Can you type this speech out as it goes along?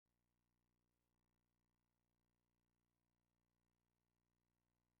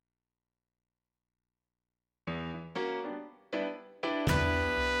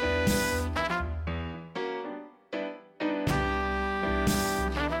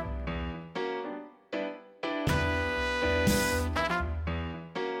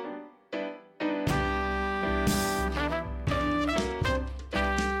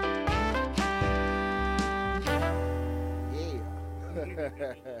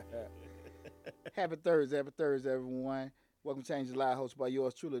Happy Thursday, everyone. Welcome to Change the Live, hosted by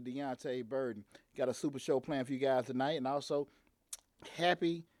yours truly, Deontay Burden. Got a super show planned for you guys tonight, and also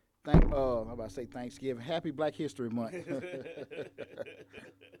happy, I'm about to say Thanksgiving. Happy Black History Month.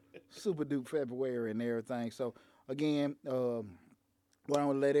 Super Duke February and everything. So again, what I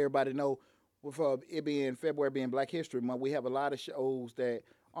want to let everybody know, with it being February being Black History Month, we have a lot of shows that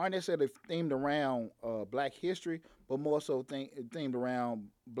aren't necessarily themed around Black history, but more so themed around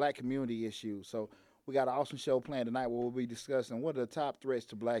Black community issues. So we got an awesome show planned tonight where we'll be discussing what are the top threats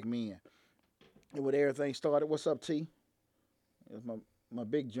to Black men. And with everything started, what's up, T? It's my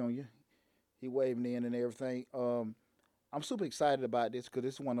big junior. He waving in and everything. I'm super excited about this because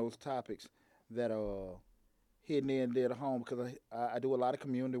this is one of those topics that hitting in there at home because I do a lot of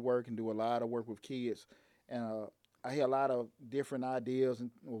community work and do a lot of work with kids, and I hear a lot of different ideas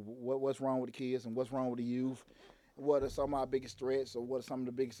and what's wrong with the kids and what's wrong with the youth. What are some of our biggest threats or what are some of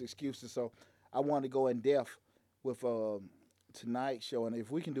the biggest excuses? So I want to go in depth with tonight's show, and if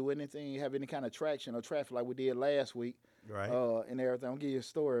we can do anything, have any kind of traction or traffic like we did last week, Right. and everything. I'll give you a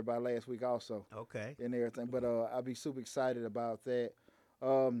story about last week also Okay. and everything. But I'll be super excited about that.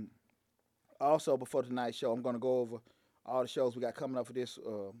 Um, Also, before tonight's show, I'm going to go over all the shows we got coming up for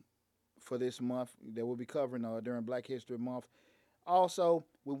this month that we'll be covering during Black History Month. Also,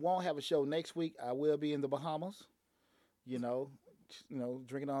 we won't have a show next week. I will be in the Bahamas, you know,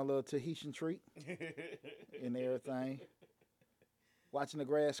 drinking on a little Tahitian treat and everything, watching the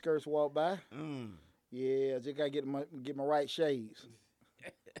grass skirts walk by. Mm. Yeah, just gotta get my right shades.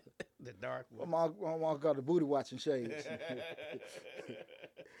 The dark one. I'm all got the booty watching shades.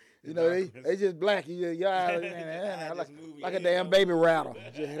 The They darkness. just black. You eyes, I like just move your like a head damn up. baby rattle.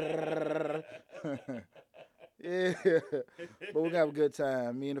 Yeah, but we're gonna have a good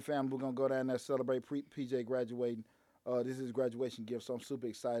time. Me and the family, we're gonna go down there celebrate PJ graduating. This is his graduation gift, so I'm super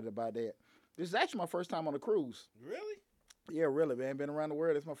excited about that. This is actually my first time on a cruise. Really? Yeah, really, man. Been around the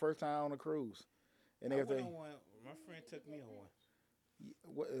world. It's my first time on a cruise and I went everything. on one. My friend took me on one.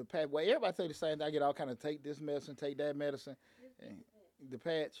 Well, everybody say the same thing. I get all kind of take this medicine, take that medicine, and the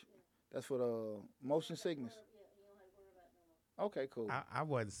patch. That's for the motion sickness. Okay, cool. I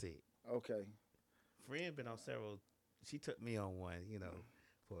wasn't sick. Okay. Friend been on several. She took me on one.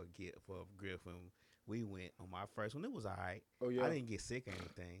 For a gift for a gift when we went on my first one. It was all right. Oh I yeah. didn't get sick or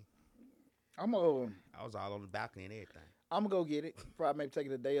anything. I'm uh, I was all on the balcony and everything. I'm gonna go get it. Probably maybe take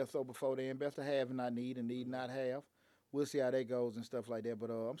it a day or so before then. Best to have and not need, and need not have. We'll see how that goes and stuff like that. But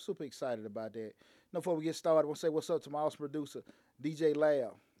I'm super excited about that. Now, before we get started, I want to say what's up to my awesome producer, DJ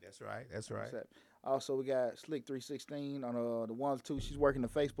Lab. That's right. That's right. What's up? Also, we got Slick 316 on the ones too. She's working the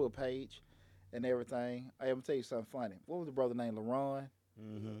Facebook page and everything. Hey, I'm gonna tell you something funny. What was the brother named LaRon?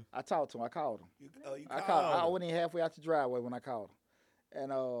 Mm-hmm. I talked to him. I called him. You I called. I called went in halfway out the driveway when I called him.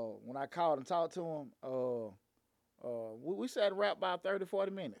 And when I called and talked to him, we sat and rapped about 30,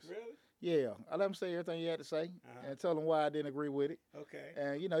 40 minutes. her. Really? Yeah, I let him say everything he had to say and tell him why I didn't agree with it. Okay.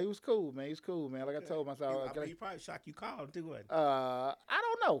 And he was cool, man. He was cool, man. Like I told him, I said, He probably shocked you called him too, wasn't I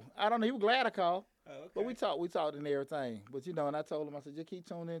don't know. I don't know. He was glad I called. he? Oh, okay. But we talked and everything. But and I told him, I said, just keep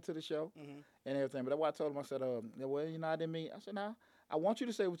tuning into the show Mm-hmm. and everything. But that's why I told him, I said, well, I didn't mean. I said, nah, I want you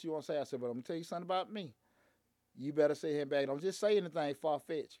to say what you want to say. I said, but I'm gonna tell you something about me. You better say him back. Don't just say anything far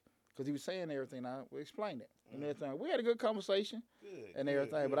fetched. Because he was saying everything. We explained it and everything. We had a good conversation Good. and Good.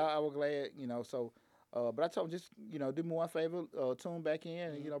 everything. Good. But I was glad, so. But I told him just, do me one favor, tune back in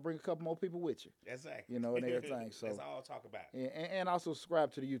and, bring a couple more people with you, Exactly. and everything. So, That's all I'll talk about. and also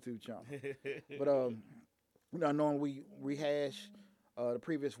subscribe to the YouTube channel. But, knowing we rehash the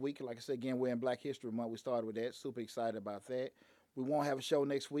previous week, like I said, again, we're in Black History Month. We started with that. Super excited about that. We won't have a show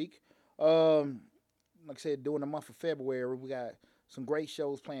next week. Like I said, during the month of February, we got some great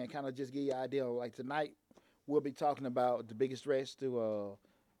shows planned. Kind of just give you an idea. Like tonight, we'll be talking about the biggest threats to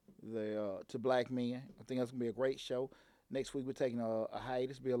black men. I think that's gonna be a great show. Next week we're taking a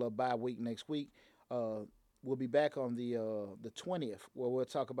hiatus, be a little bye week next week. Uh, we'll be back on the 20th where we'll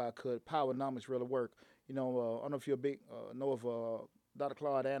talk about could powernomics really work. I don't know if you're a big know of Dr.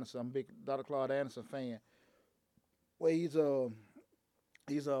 Claude Anderson. I'm a big Dr. Claude Anderson fan. Well, he's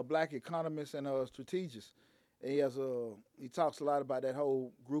a black economist and a strategist. And he talks a lot about that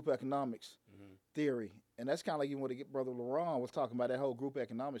whole group economics Mm-hmm. theory, and that's kind of like even what Brother Laurent was talking about that whole group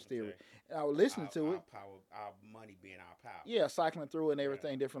economics theory. Okay. And I was listening to Our it, power, our money being our power. yeah, cycling through and Yeah.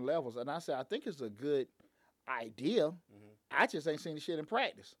 everything, different levels. And I said, I think it's a good idea. Mm-hmm. I just ain't seen the shit in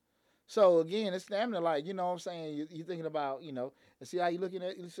practice. So again, it's stamina like what I'm saying. You thinking about and see how you looking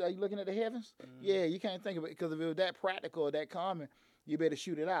at the heavens. Mm-hmm. Yeah, you can't think of it because if it was that practical or that common, you better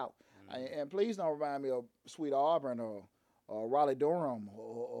shoot it out. Mm-hmm. And please don't remind me of Sweet Auburn or Raleigh Durham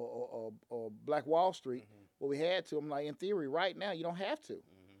or Black Wall Street, where we had to. I'm like, in theory, right now you don't have to,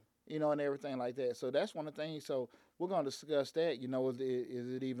 and everything like that. So that's one of the things. So we're going to discuss that. Is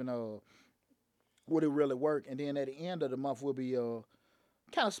it even would it really work? And then at the end of the month, we'll be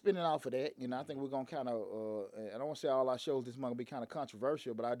kind of spinning off of that. I think we're gonna kind of. I don't want to say all our shows this month will be kind of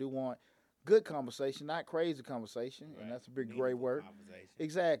controversial, but I do want good conversation, not crazy conversation, Right. and that's a big great word. Conversation.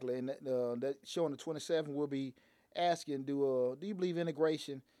 Exactly, and that show on the 27th will be asking, do you believe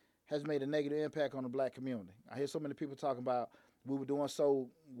integration has made a negative impact on the black community? I hear so many people talking about we were doing so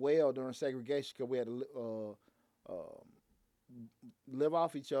well during segregation because we had to live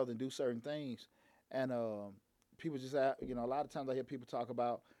off each other and do certain things, and people just a lot of times I hear people talk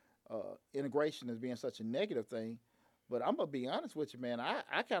about integration as being such a negative thing, but I'm gonna be honest with you, man. I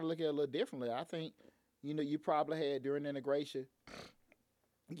kind of look at it a little differently. I think you probably had during integration.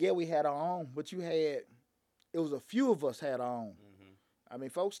 Yeah, we had our own, but it was a few of us had our own. I mean,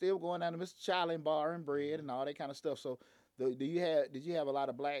 folks still going down to Mr. Charlie and bar and bread and all that kind of stuff. So, did you have a lot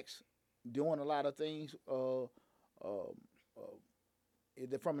of blacks doing a lot of things from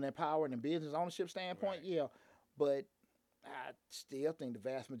an empowering and business ownership standpoint? Right. Yeah, but I still think the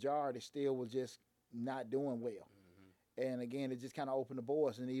vast majority still was just not doing well. And again, it just kind of opened the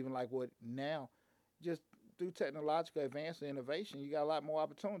doors. And even like what now, just through technological advance and innovation, you got a lot more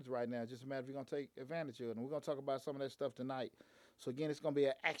opportunities right now. Just a matter of you're going to take advantage of it. And we're going to talk about some of that stuff tonight. So again, it's going to be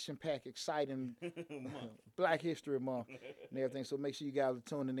an action-packed, exciting Black History Month and everything. So make sure you guys are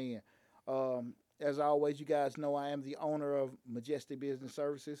tuning in. As always, you guys know I am the owner of Majestic Business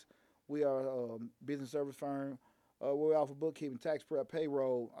Services. We are a business service firm. We offer bookkeeping, tax prep,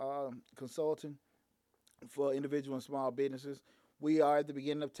 payroll, consulting for individual and small businesses. We are at the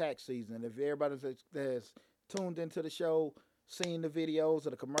beginning of tax season. If everybody that has tuned into the show, seen the videos or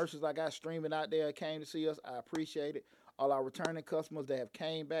the commercials I got streaming out there, came to see us, I appreciate it. All our returning customers that have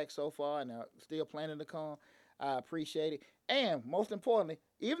came back so far and are still planning to come, I appreciate it. And most importantly,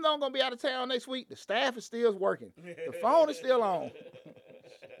 even though I'm going to be out of town next week, the staff is still working. The phone is still on.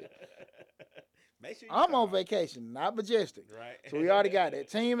 Make sure I'm on vacation, not Majestic. Right. So we already got that.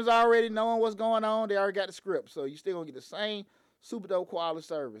 Team is already knowing what's going on. They already got the script. So you still going to get the same super dope quality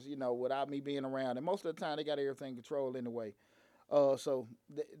service, without me being around. And most of the time, they got everything controlled anyway. So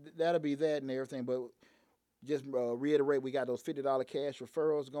that'll be that and everything. But just reiterate, we got those $50 cash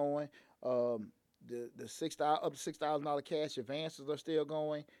referrals going. The up to $6,000 cash advances are still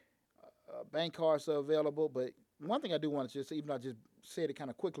going. Bank cards are available. But one thing I do want to just, even though I just said it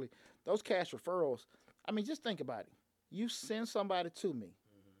kind of quickly, those cash referrals, I mean, just think about it. You send somebody to me.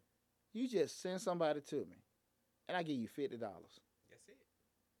 You just send somebody to me. And I give you $50. That's it.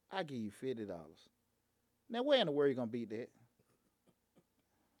 I give you $50. Now, where in the world are you going to beat that?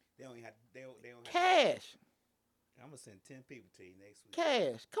 They don't have. They don't have. Cash. I'm gonna send 10 people to you next week.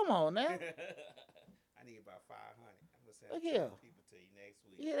 Cash. Come on now. I need about 500. I'm gonna send Look 10 here. people to you next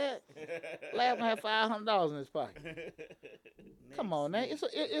week. You hear that? Lab gonna have $500 in his pocket. Come on now.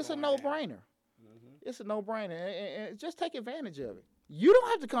 It's a no-brainer. It's a no-brainer. And just take advantage of it. You don't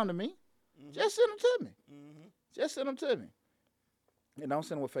have to come to me. Just send them to me. Just send them to me. And don't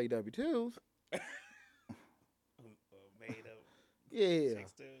send them with fake W-2s. Made up. Yeah.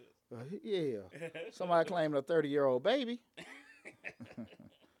 Sex tubs. Yeah. Somebody claiming a 30-year-old baby.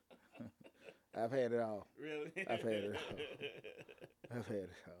 I've had it all. Really? I've had it all. I've had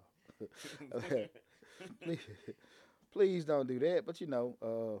it all. Please don't do that. But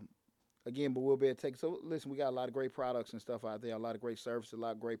again, but we'll be able to take. So listen, we got a lot of great products and stuff out there, a lot of great services, a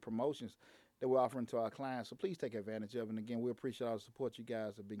lot of great promotions that we're offering to our clients. So please take advantage of it. And again, we appreciate all the support you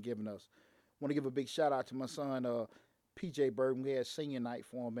guys have been giving us. Want to give a big shout out to my son, PJ Burton. We had senior night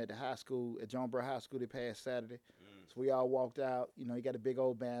for him at the high school, at John Burr High School, this past Saturday. So we all walked out. He got a big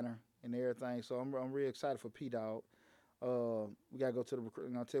old banner and everything. So I'm really excited for P-Dog. We got to go to the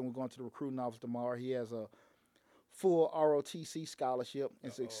recruiting. I'll tell you, we're going to the recruiting office tomorrow. He has a full ROTC scholarship.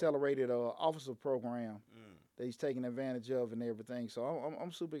 It's an accelerated officer program that he's taking advantage of and everything. So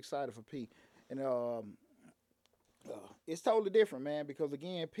I'm super excited for P. And it's totally different, man, because,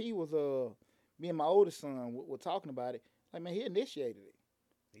 again, P was me and my oldest son were talking about it. Like, man, he initiated it.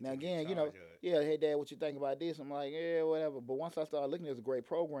 Now, again, hey, Dad, what you think about this? I'm like, yeah, whatever. But once I started looking, it was a great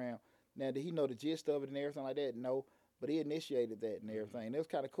program. Now, did he know the gist of it and everything like that? No. But he initiated that and everything. And it was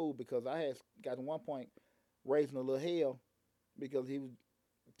kind of cool because I had got to one point raising a little hell because he was,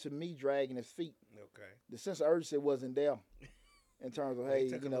 to me, dragging his feet. Okay. The sense of urgency wasn't there in terms of, hey,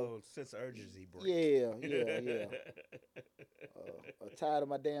 a little sense of urgency break. Yeah. Tired of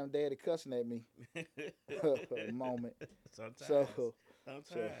my damn daddy cussing at me. Moment. Sometimes.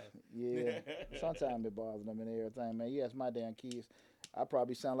 Yeah. Sometimes it bothers them and everything, man. You ask my damn kids. I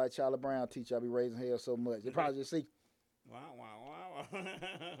probably sound like Charlie Brown teacher. I be raising hell so much. They probably just see Wow, wow, wow.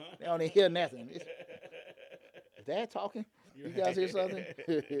 they don't even hear nothing. Dad talking. You guys hear something?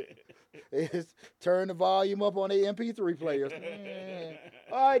 It's turn the volume up on the MP3 players.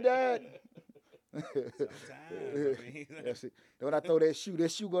 All right, Dad. Sometimes, I mean, That's it. Then when I throw that shoe go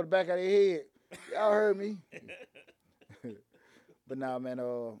to the back of their head. Y'all heard me. But now, man,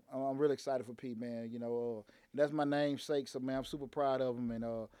 I'm really excited for Pete, man. You know, that's my namesake, so man, I'm super proud of him. And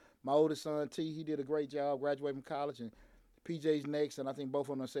my oldest son T, he did a great job graduating from college, and PJ's next, and I think both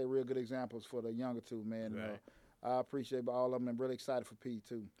of them set real good examples for the younger two, man. right. I appreciate all of them. I'm really excited for Pete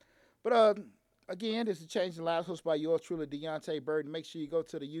too. But again, this is Changing Lives, hosted by yours truly, Deontay Burton. Make sure you go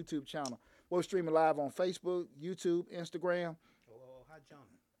to the YouTube channel. We're streaming live on Facebook, YouTube, Instagram. Oh, hi, Jonah.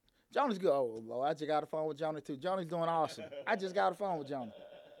 Johnny's good. Oh, I just got a phone with Johnny too. Johnny's doing awesome. I just got a phone with Johnny.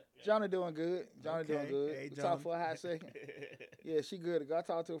 Johnny doing good. Johnny doing good. Hey, We talked for a hot second. Yeah, she good. I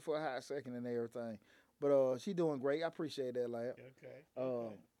talked to her for a hot second and everything. But she doing great. I appreciate that, lad.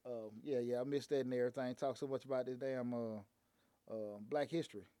 Okay. Yeah, I missed that and everything. Talk so much about this damn Black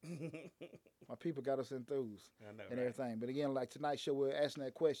History. My people got us enthused I know, and right? everything. But again, like tonight's show, we're asking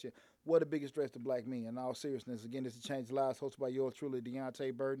that question: what the biggest threats to black men? In all seriousness, again, this is Change Lives, hosted by yours truly,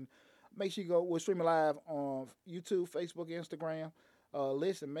 Deontay Burton. Make sure you go. We're streaming live on YouTube, Facebook, Instagram.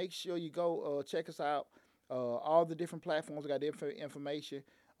 Listen, make sure you go check us out. All the different platforms. We got different information.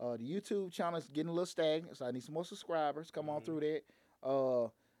 The YouTube channel is getting a little stagnant, so I need some more subscribers. Come on through that.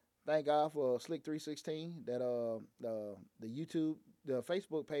 Thank God for Slick 316. That the YouTube, the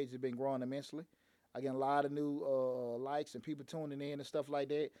Facebook page has been growing immensely. I get a lot of new likes and people tuning in and stuff like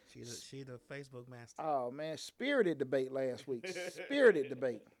that. She the Facebook master. Oh man, spirited debate last week. Spirited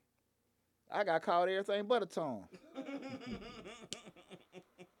debate. I got called everything but a tongue.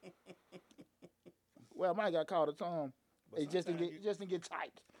 Well, I got called a tongue. But It just didn't sometimes get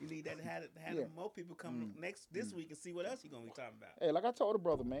typed. you need that to have Yeah. more people come this week and see what else you gonna be talking about. Hey, like I told the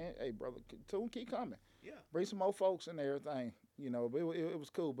brother, man. Hey, brother, tune keep coming. Yeah. Bring some more folks and everything. You know, but it was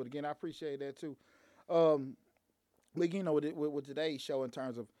cool. But again, I appreciate that too. Like you know, with today's show in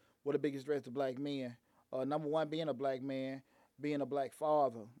terms of what the biggest threats to black men. Number one, being a black man, being a black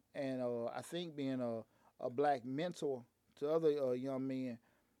father, and I think being a black mentor to other young men.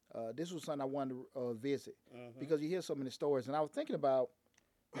 This was something I wanted to visit because you hear so many stories, and I was thinking about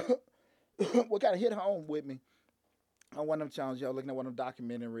what kind of hit home with me on one of them channels, looking at one of them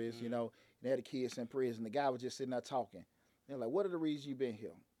documentaries, you know, and they had the kids in prison. The guy was just sitting there talking. They're like, what are the reasons you been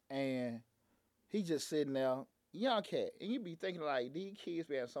here? And he just sitting there, young cat. And you be thinking like, these kids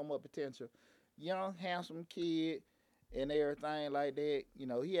be having so much potential. Young, handsome kid and everything like that. You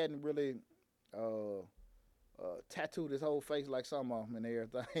know, he hadn't really tattooed his whole face like some of them and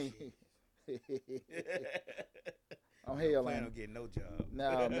everything. I'm hell Plan on on getting no job.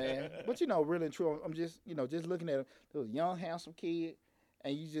 Nah, man. But you know, really and true, I'm just, you know, just looking at him. This young, handsome kid,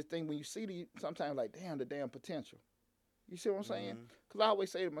 and you just think when you see the sometimes like, damn, the damn potential. You see what I'm saying? Because I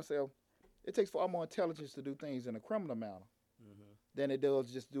always say to myself, it takes far more intelligence to do things in a criminal manner than it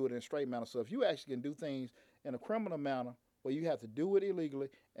does just do it in a straight manner. So if you actually can do things in a criminal manner where you have to do it illegally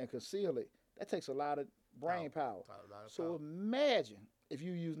and conceal it, that takes a lot of brain power. So imagine if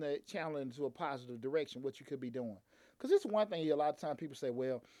you using that channel into a positive direction, what you could be doing. Because it's one thing a lot of times people say,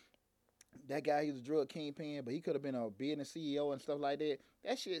 well, that guy, he was a drug kingpin, but he could have been a business CEO and stuff like that.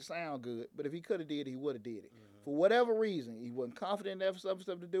 That shit sound good, but if he could have did it, he would have did it. For whatever reason, he wasn't confident enough stuff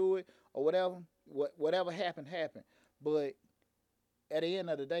to do it, or whatever. Whatever happened. But at the end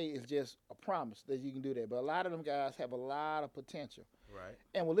of the day, it's just a promise that you can do that. But a lot of them guys have a lot of potential. Right.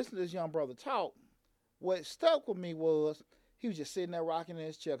 And when listening to this young brother talk, what stuck with me was he was just sitting there rocking in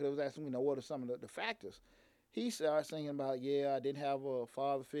his chair. Cause it was asking, you know, what are some of the factors? He started thinking about, I didn't have a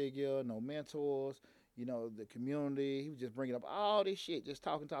father figure, no mentors, you know, the community. He was just bringing up all this shit, just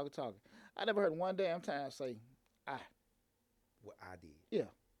talking. I never heard one damn time say, What I did. yeah.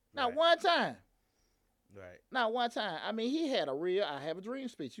 Not Right. one time. Right. Not one time. I mean, he had a real I have a dream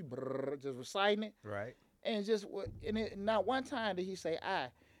speech. You just reciting it. Right. And just, not one time did he say I.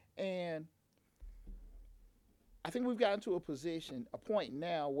 And I think we've gotten to a point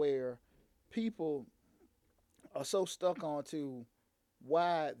now where people are so stuck on to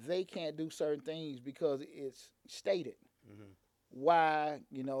why they can't do certain things because it's stated. Why,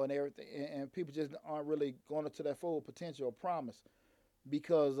 you know, and everything. And people just aren't really going to their full potential or promise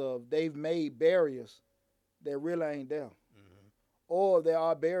because of they've made barriers that really ain't there. Or there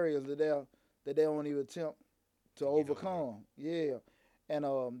are barriers that they don't even attempt to overcome. Yeah. And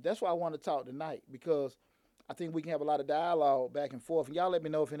that's why I want to talk tonight because I think we can have a lot of dialogue back and forth. And y'all let me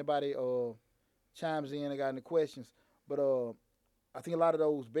know if anybody chimes in and got any questions. But I think a lot of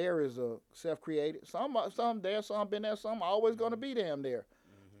those barriers are self-created. Some there, some been there, some always going to be damn there.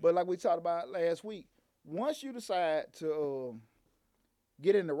 Mm-hmm. But like we talked about last week, once you decide to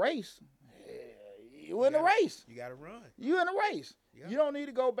get in the race, you in the race. You gotta run. You in the race. Yeah. You don't need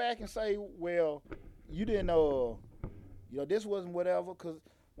to go back and say, well, you didn't this wasn't whatever. Because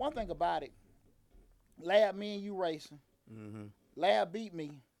one thing about it, Lab, me and you racing. Mm-hmm. Lab beat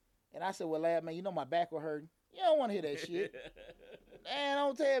me, and I said, well, Lab, man, my back was hurting. You don't want to hear that shit. Man,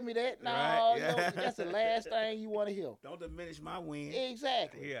 don't tell me that. No, Right, yeah. no, that's the last thing you want to hear. Don't diminish my win.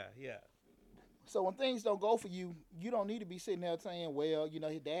 Exactly. Yeah. So when things don't go for you, you don't need to be sitting there saying, well,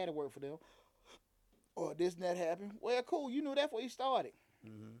 his daddy worked for them, or this and that happened. Well, cool. You knew that before you started.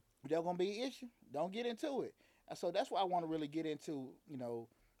 Mm-hmm. There's gonna be an issue. Don't get into it. And so that's why I want to really get into.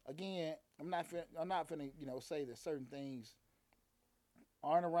 Again, I'm not finna say that certain things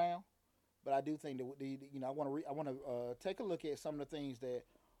aren't around, but I do think that I want to take a look at some of the things that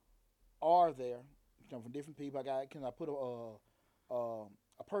are there, from different people. Can I put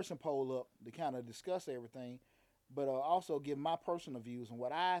a person poll up to kind of discuss everything, but also give my personal views on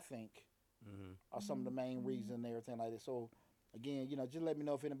what I think are some of the main reasons and everything like that. So again, just let me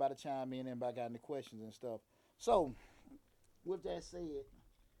know if anybody chime in, anybody got any questions and stuff. So with that said,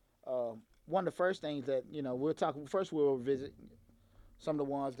 one of the first things that we'll talk first, we'll visit some of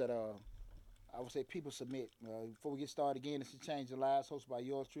the ones that I would say people submit. Before we get started, again, this is Change Your Lives, hosted by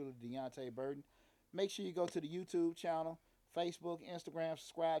yours truly, Deontay Burton. Make sure you go to the YouTube channel, Facebook, Instagram,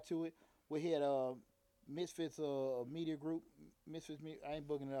 subscribe to it. We're here at Misfits Media Group. Misfits Media, I ain't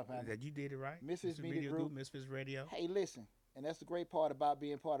booking it up, man. That you did it right. Misfits Media Group. Misfits Radio. Hey, listen, and that's the great part about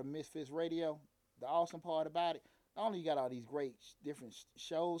being part of Misfits Radio. The awesome part about it, not only you got all these great different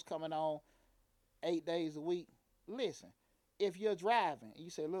shows coming on 8 days a week. Listen, if you're driving and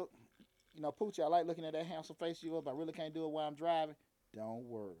you say, look, Poochie, I like looking at that handsome face of yours, but I really can't do it while I'm driving. Don't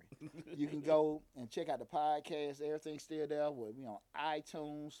worry. You can go and check out the podcast. Everything's still there. We're on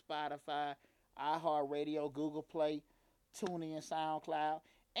iTunes, Spotify, iHeartRadio, Google Play, TuneIn, SoundCloud.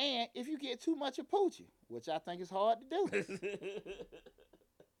 And if you get too much of Poochie, which I think is hard to do,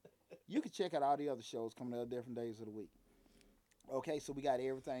 you can check out all the other shows coming out different days of the week. Okay, so we got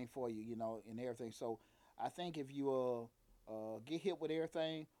everything for you, and everything. So I think if you get hit with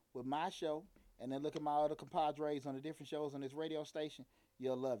everything with my show, and then look at my other compadres on the different shows on this radio station,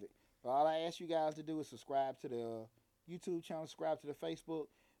 you'll love it. But all I ask you guys to do is subscribe to the YouTube channel, subscribe to the Facebook.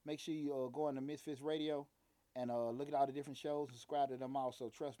 Make sure you go on to Misfits Radio and look at all the different shows and subscribe to them also.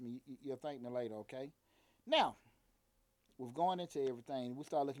 Trust me, you'll thank me later, okay? Now, with going into everything, we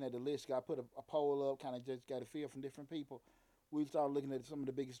start looking at the list. I put a poll up, kind of just got a feel from different people. We started looking at some of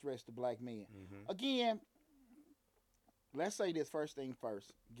the biggest threats to black men. Mm-hmm. Again, let's say this first thing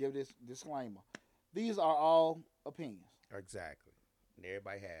first. Give this disclaimer. These are all opinions. Exactly. And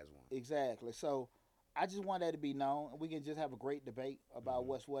everybody has one. Exactly. So I just want that to be known. We can just have a great debate about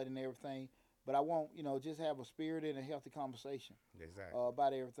what's what and everything. But I want, just have a spirited and healthy conversation Exactly.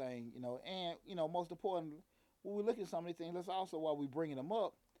 about everything, and, most importantly, when we look at some of these things, let's also, while we're bringing them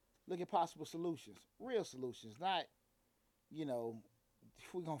up, look at possible solutions, real solutions, not,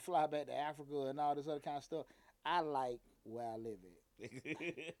 we're going to fly back to Africa and all this other kind of stuff. I like where I live at.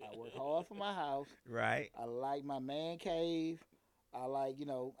 I work hard for my house. Right. I like my man cave. I like,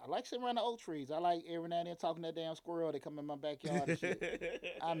 I like sitting around the oak trees. I like every now and then talking to that damn squirrel that come in my backyard and shit.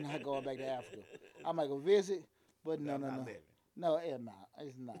 I'm not going back to Africa. I might go visit, but no. No, it's not.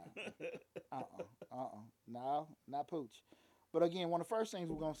 It's not. No, not Pooch. But again, one of the first things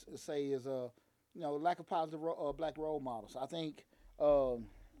we're going to say is, lack of positive black role models. I think, when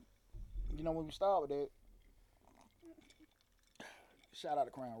we start with that, shout out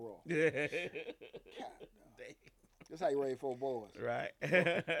to Crown Royal. This is how you raise 4 boys. Right.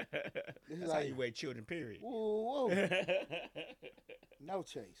 This That's how you raise children, period. Whoa. No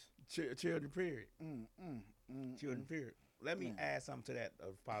chase. Children, period. Children, Mm. period. Let me add something to that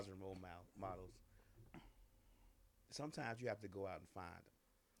of positive role models. Sometimes you have to go out and find them.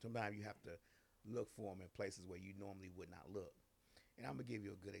 Sometimes you have to look for them in places where you normally would not look. And I'm going to give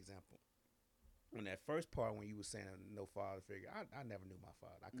you a good example. On that first part, when you were saying no father figure, I never knew my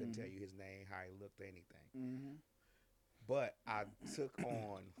father. I couldn't tell you his name, how he looked, or anything. Mm-hmm. But I took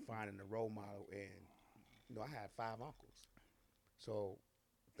on finding a role model, and I had 5 uncles, so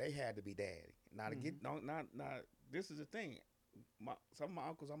they had to be daddy. Now to get not this is the thing. Some of my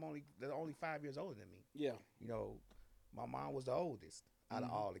uncles, they're only 5 years older than me. Yeah. My mom was the oldest out of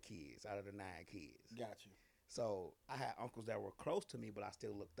all the kids, out of the 9 kids. Got you. So I had uncles that were close to me, but I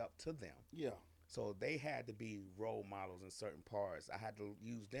still looked up to them. Yeah. So they had to be role models in certain parts. I had to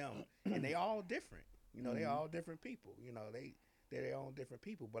use them, and they all different. They all different people. They're their own different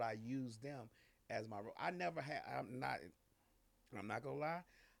people, but I use them as my role. I never had. I'm not gonna lie.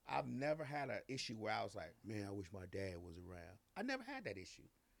 I've never had an issue where I was like, man, I wish my dad was around. I never had that issue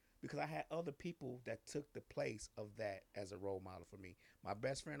because I had other people that took the place of that as a role model for me. My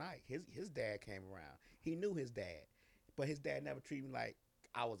best friend Ike, his dad came around. He knew his dad, but his dad never treated me like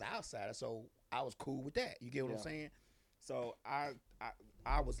I was outsider, so I was cool with that. You get what I'm saying? So I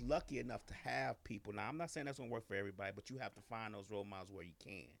was lucky enough to have people. Now I'm not saying that's gonna work for everybody, but you have to find those role models where you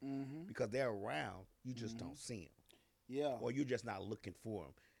can because they're around. You just don't see them. Yeah. Or you're just not looking for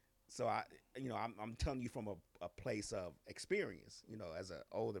them. So I'm telling you from a place of experience. As an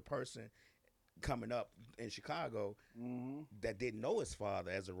older person coming up in Chicago that didn't know his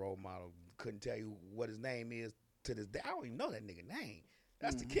father as a role model, couldn't tell you what his name is to this day. I don't even know that nigga name.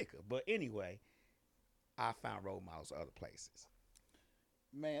 That's the kicker. But anyway, I found role models other places.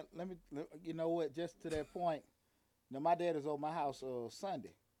 Man, you know what? Just to that point, my dad was over my house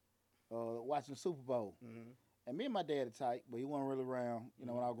Sunday, watching the Super Bowl. And me and my dad are tight, but he wasn't really around, when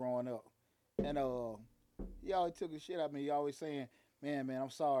I was growing up. And he always took his shit out of me. He always saying, man, I'm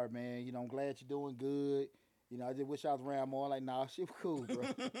sorry, man. I'm glad you're doing good. I just wish I was around more. Like, nah, shit was cool, bro.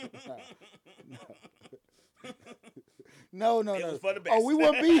 No. It was for the best. Oh, we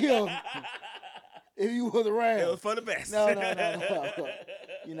wouldn't be here if you was around. It was for the best. No.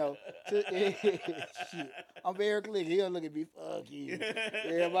 Shit. I'm very clear. He'll look at me, fuck you.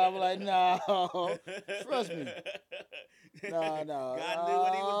 Everybody was like, no. Trust me. No. God knew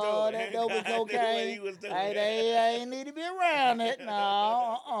what he was doing. That dope was God knew cocaine. what he was doing. I ain't need to be around it.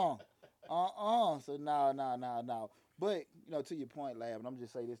 No. So no. But, to your point, Lab, and I'm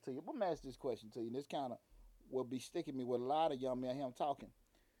just saying this to you. I'm going to ask this question to you. And this kind of will be sticking me with a lot of young men here I'm talking.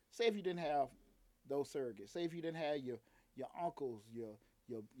 Say if you didn't have those surrogates. Say if you didn't have your uncles, your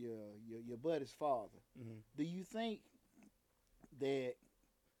buddy's father. Do you think that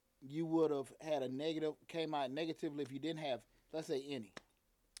you would have had came out negatively if you didn't have, let's say, any?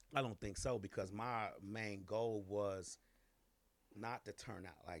 I don't think so because my main goal was not to turn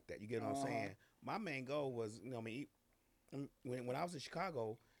out like that. You get what I'm saying? My main goal was, when I was in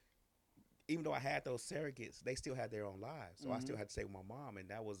Chicago, even though I had those surrogates, they still had their own lives. So I still had to stay with my mom, and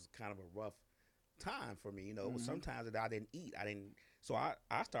that was kind of a rough time for me. It was sometimes that I didn't eat. So I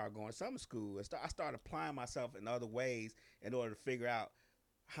started going to summer school. I started applying myself in other ways in order to figure out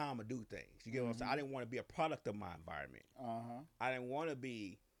how I'm going to do things. You get what I'm saying? I didn't want to be a product of my environment. I didn't want to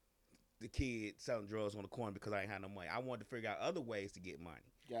be the kid selling drugs on the corner because I ain't had no money. I wanted to figure out other ways to get money.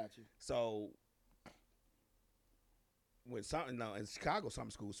 Gotcha. So in Chicago,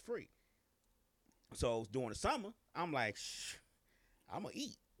 summer school is free. So during the summer, I'm like, I'm going to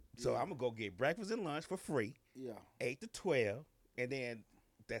eat. So I'm going to go get breakfast and lunch for free. Yeah. 8 to 12. And then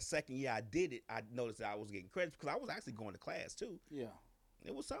that second year I did it, I noticed that I was getting credits because I was actually going to class too. Yeah.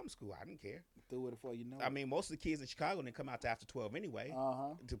 It was summer school. I didn't care. Threw it before you know. I mean, most of the kids in Chicago didn't come out to after 12 anyway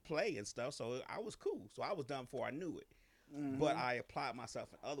to play and stuff. So I was cool. So I was done before I knew it. But I applied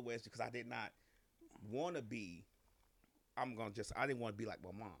myself in other ways because I did not want to be, I didn't want to be like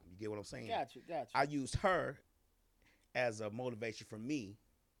my mom. You get what I'm saying? Gotcha. I used her as a motivation for me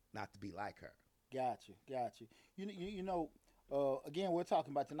not to be like her. Gotcha. Again, we're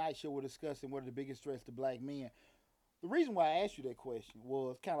talking about tonight's show. We're discussing what are the biggest threats to black men. The reason why I asked you that question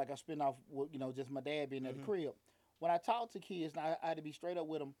was kind of like I spin off, just my dad being at the crib. When I talk to kids, and I had to be straight up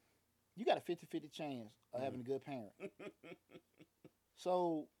with them, you got a 50-50 chance of having a good parent.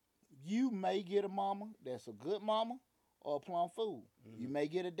 So you may get a mama that's a good mama or a plum fool. You may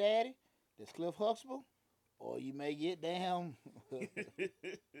get a daddy that's Cliff Huxtable, or you may get damn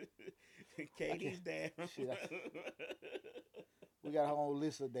Katie's damn. We got a whole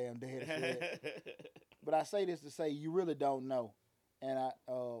list of damn daddies. But I say this to say you really don't know. And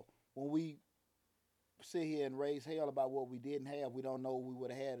when we sit here and raise hell about what we didn't have, we don't know if we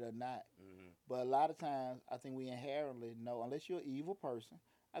would have had it or not. But a lot of times, I think we inherently know, unless you're an evil person,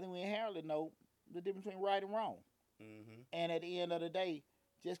 I think we inherently know the difference between right and wrong. And at the end of the day,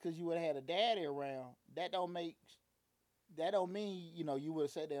 just because you would have had a daddy around, that don't mean you would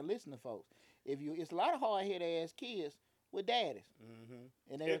have sat there and listened to folks. It's a lot of hard headed ass kids with daddies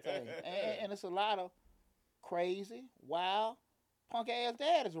and everything, and it's a lot of crazy, wild, punk ass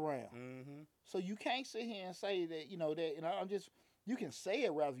daddies around. So you can't sit here and say that you can say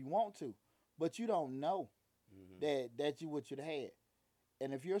it rather you want to, but you don't know that you what you'd had.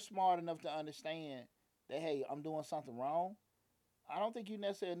 And if you're smart enough to understand that, hey, I'm doing something wrong, I don't think you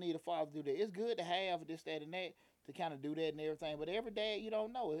necessarily need a father to do that. It's good to have this, that, and that to kind of do that and everything. But every dad, you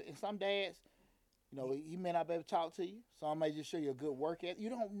don't know. And some dads, he may not be able to talk to you. Some may just show you a good work ethic. You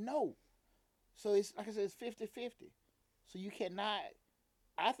don't know. So it's, like I said, it's 50-50. So you cannot.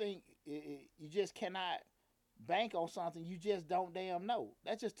 I think you just cannot bank on something you just don't damn know.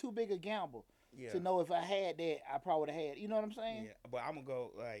 That's just too big a gamble Yeah. to know if I had that, I probably would have had. You know what I'm saying? Yeah. But I'm gonna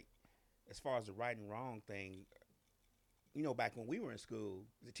go like as far as the right and wrong thing. You know, back when we were in school,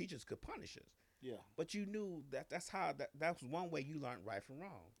 the teachers could punish us. Yeah, But you knew that's how that was one way you learned right from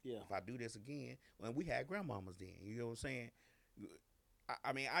wrong. yeah, If I do this again, when we had grandmamas then, you know what I'm saying?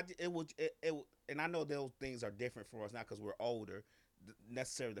 I mean, it was and I know those things are different for us now because we're older.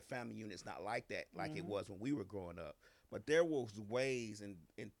 Necessarily, the family unit's not like that, like it was when we were growing up. But there was ways and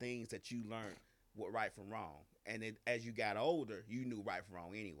things that you learned what right from wrong, and as you got older, you knew right from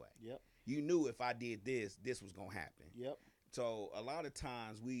wrong anyway. yep, You knew if I did this, this was gonna happen. yep. So a lot of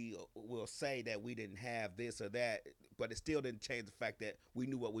times we will say that we didn't have this or that, but it still didn't change the fact that we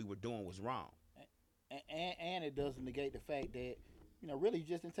knew what we were doing was wrong. And it doesn't negate the fact that really you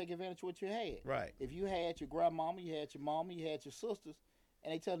just didn't take advantage of what you had. Right. If you had your grandmama, you had your mama, you had your sisters,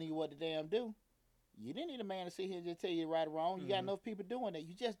 and they telling you what to damn do, you didn't need a man to sit here and just tell you right or wrong. You got enough people doing that.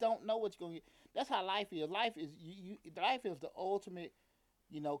 You just don't know what you're gonna get. That's how life is. Life is life is the ultimate,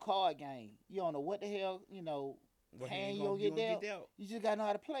 card game. You don't know what the hell, What hand hand you gonna you get gonna dealt. get dealt? You just gotta know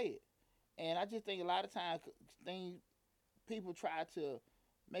how to play it. And I just think a lot of times people try to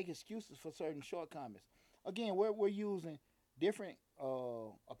make excuses for certain shortcomings. Again, we're using different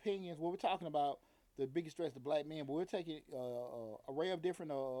opinions. What we're talking about the biggest stress to black men, but we're taking array of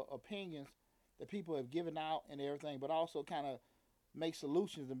different opinions that people have given out and everything, but also kind of make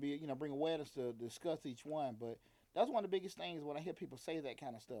solutions and bring awareness to discuss each one. But that's one of the biggest things when I hear people say that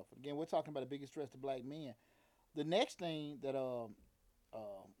kind of stuff. Again, we're talking about the biggest stress to black men. The next thing that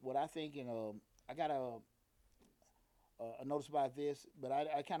what I think, and I got a notice about this, but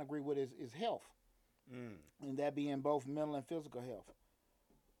I kind of agree with is health, and that being both mental and physical health.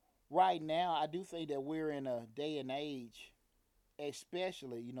 Right now, I do think that we're in a day and age,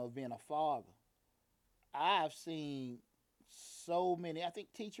 especially being a father. I've seen so many. I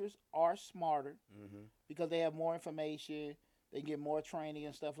think teachers are smarter Mm-hmm. because they have more information, they get more training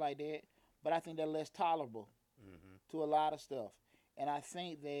and stuff like that. But I think they're less tolerable Mm-hmm. to a lot of stuff. And I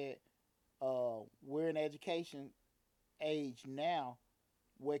think that we're in education age now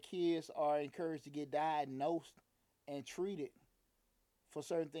where kids are encouraged to get diagnosed and treated for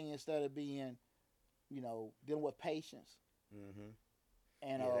certain things instead of being, dealing with patients. Mm-hmm.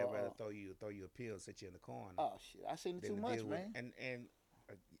 And Yeah, they'd rather throw you a pill and sit you in the corner oh shit, I seen it too than to much, deal with. man.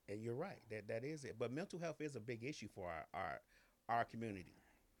 Uh, and you're right. That is it. But mental health is a big issue for our community.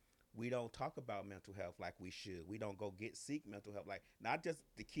 We don't talk about mental health like we should. We don't go seek mental health, like not just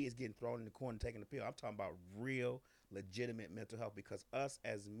the kids getting thrown in the corner taking the pill. I'm talking about real, legitimate mental health because us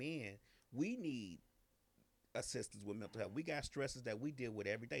as men, we need assistance with mental health. We got stresses that we deal with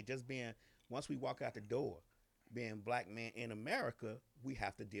every day. Just being once we walk out the door, being black men in America, we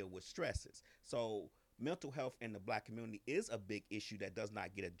have to deal with stresses. So mental health in the black community is a big issue that does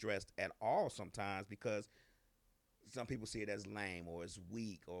not get addressed at all sometimes because some people see it as lame or as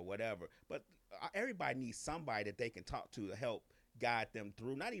weak or whatever. But everybody needs somebody that they can talk to help guide them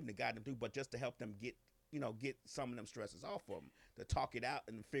through. Not even to guide them through, but just to help them get some of them stresses off of them, to talk it out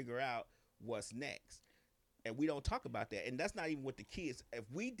and figure out what's next. And we don't talk about that. And that's not even with the kids. If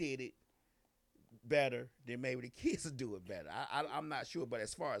we did it better, then maybe the kids will do it better. I'm not sure. But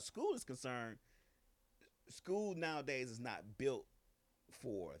as far as school is concerned, school nowadays is not built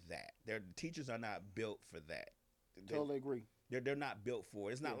for that. The teachers are not built for that. Totally agree. They're not built for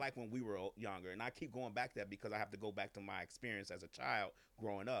it. It's not Yeah. like when we were younger. And I keep going back to that because I have to go back to my experience as a child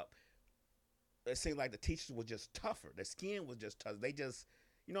growing up. It seemed like the teachers were just tougher. The skin was just tough. They just,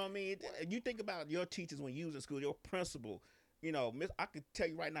 you know what I mean? You think about your teachers when you was in school, your principal. I could tell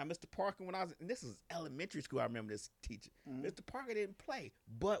you right now, Mr. Parker, when I was, and this is elementary school, I remember this teacher. Mhm. Mr. Parker didn't play,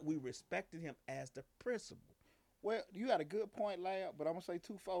 but we respected him as the principal. Well, you got a good point, Lab, but I'm gonna say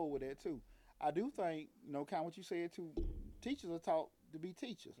twofold with that too. I do think, kind of what you said too. Teachers are taught to be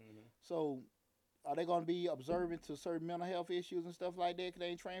teachers, so are they gonna be observant to certain mental health issues and stuff like that? Because they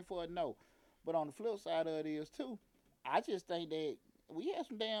ain't trained for it. No, but on the flip side of it is too. I just think that we had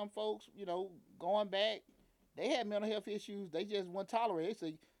some damn folks, going back. They had mental health issues. They just wouldn't tolerate it.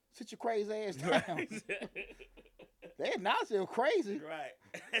 They say, sit your crazy ass down. They announced they were crazy. Right.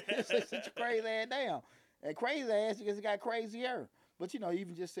 They say, sit your crazy ass down. And crazy ass because it got crazier. But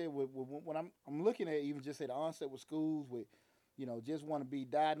even just said when I'm looking at even just say the onset with schools with, just want to be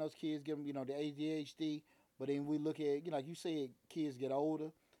diagnosed kids, give them, the ADHD. But then we look at, like you said, kids get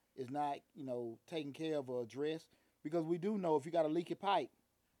older. It's not, taken care of or addressed. Because we do know if you got a leaky pipe,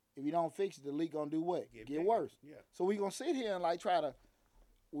 if you don't fix it, the leak gonna do what? Get bigger. worse. Yeah. So we gonna sit here and like try to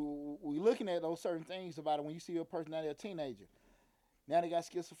we looking at those certain things about it when you see a person now they're a teenager. Now they got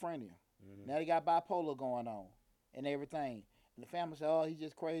schizophrenia. Mm-hmm. Now they got bipolar going on and everything. And the family say, oh, he's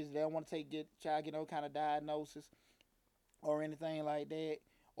just crazy. They don't want to get no kind of diagnosis or anything like that.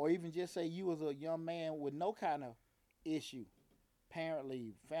 Or even just say you was a young man with no kind of issue, parent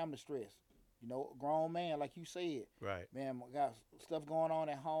leave, family stress. You know, grown man, like you said, Right. man, I got stuff going on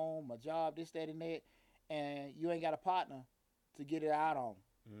at home, my job, this, that, and that, and you ain't got a partner to get it out on.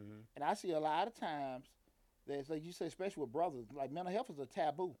 Mm-hmm. And I see a lot of times that, like you said, especially with brothers, like mental health is a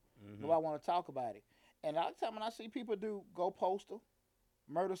taboo. Mm-hmm. Nobody want to talk about it. And a lot of times when I see people do go postal,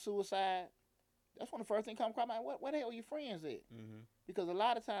 murder, suicide, that's when the first thing come across my mind. Where the hell are your friends at? Mm-hmm. Because a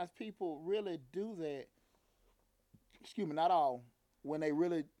lot of times people really do that. Excuse me, not all. When they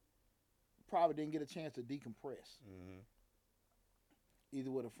really probably didn't get a chance to decompress, Mm-hmm.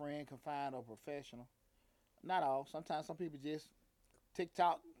 either with a friend, confined, or professional. Not all. Sometimes some people just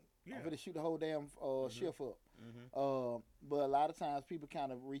TikTok. Yeah. I'm gonna shoot the whole damn shift up. Mm-hmm. But a lot of times people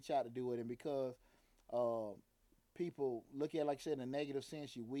kind of reach out to do it, and because uh, people look at it, like I said, in a negative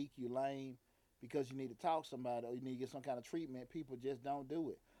sense, you weak, you lame, because you need to talk to somebody or you need to get some kind of treatment. People just don't do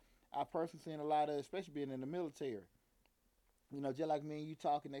it. I personally seen a lot of, especially being in the military. You know, just like me and you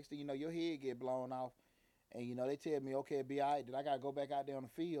talking, next thing you know, your head get blown off, and you know they tell me, okay, be all right. Then I gotta go back out there on the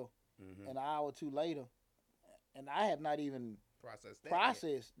field, Mm-hmm. an hour or two later, and I have not even Process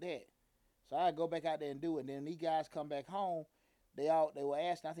that. that. So I go back out there and do it. And then these guys come back home. They were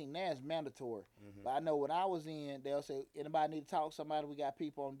asking. I think now it's mandatory. Mm-hmm. But I know when I was in, they'll say anybody need to talk to somebody. We got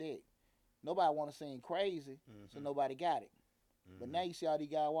people on deck. Nobody want to seem crazy, so Mm-hmm. nobody got it. But Mm-hmm. now you see all these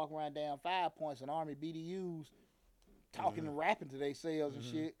guys walking around down 5 points and Army BDUs talking Mm-hmm. and rapping to themselves and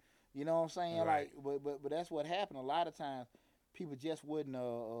Mm-hmm. shit. You know what I'm saying? Right. Like, but that's what happened. A lot of times, people just wouldn't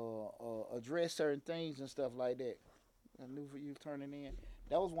address certain things and stuff like that. I knew for you turning in.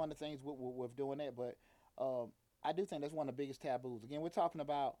 That was one of the things with doing that. But I do think that's one of the biggest taboos. Again, we're talking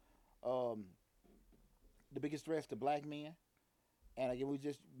about um, the biggest threats to black men. And again, we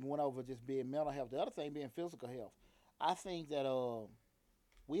just went over just being mental health. The other thing being physical health. I think that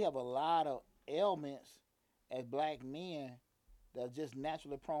we have a lot of ailments as black men that are just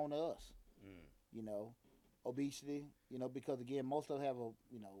naturally prone to us. Mm. You know, obesity. You know, because again, most of us have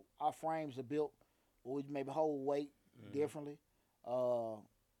our frames are built where we maybe hold weight Mm-hmm. differently. Uh,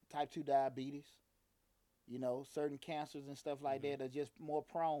 type 2 diabetes. You know, certain cancers and stuff like Mm-hmm. that are just more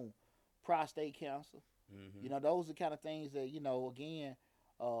prone. Prostate cancer. Mm-hmm. You know, those are the kind of things that, again,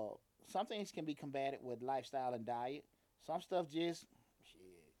 uh, some things can be combated with lifestyle and diet. Some stuff just, shit,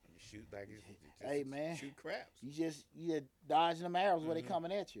 You shoot like it's just hey man, shoot craps. you dodging them arrows where they Mm-hmm.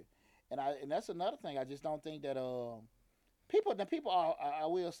 coming at you. And that's another thing. I just don't think that people are. I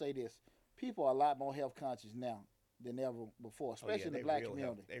will say this: people are a lot more health conscious now than ever before, Oh yeah, especially in the they black real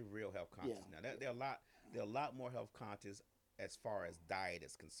health. community. They real health conscious Yeah. now. They're a lot more health conscious as far as diet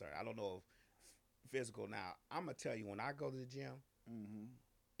is concerned. I don't know if physical now. I'm gonna tell you when I go to the gym, Hmm.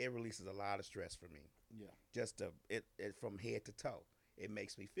 it releases a lot of stress for me. Yeah. Just it from head to toe. It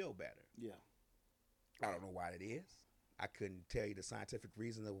makes me feel better. Yeah. I don't know why it is. I couldn't tell you the scientific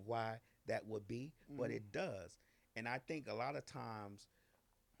reason of why that would be, but Mhm. it does. And I think a lot of times,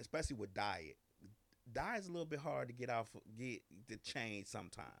 especially with diet's a little bit hard to get to change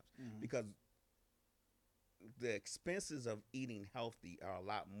sometimes Mhm. because the expenses of eating healthy are a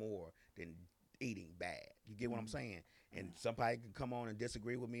lot more than eating bad. You get what I'm Mhm. saying? And somebody can come on and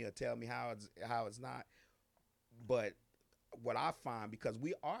disagree with me or tell me how it's not. But what I find, because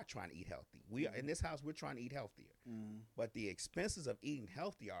we are trying to eat healthy, we are, in this house we're trying to eat healthier. Mhm. But the expenses of eating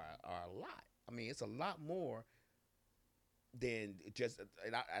healthy are a lot. I mean, it's a lot more than just.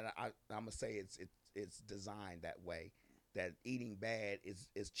 I'm gonna say it's designed that way. That eating bad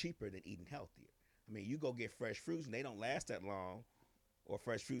is cheaper than eating healthier. I mean, you go get fresh fruits and they don't last that long, or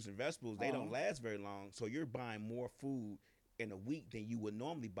fresh fruits and vegetables they don't Uh-huh. last very long. So you're buying more food in a week than you would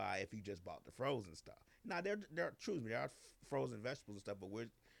normally buy if you just bought the frozen stuff. Now there truth me, there are frozen vegetables and stuff, but we're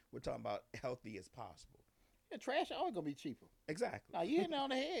talking about healthy as possible. Yeah, trash always gonna be cheaper. Exactly. Now you hitting on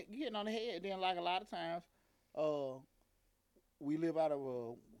the head. You hitting on the head. Then like a lot of times, uh, we live out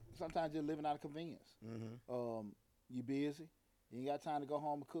of sometimes just living out of convenience. Mm-hmm. You busy. You ain't got time to go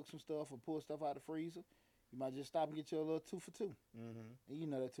home and cook some stuff or pull stuff out of the freezer. You might just stop and get you a little 2 for 2. Mm-hmm. And you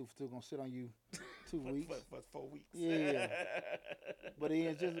know that 2 for 2 gonna sit on you 2 weeks. For 4 weeks. Yeah. But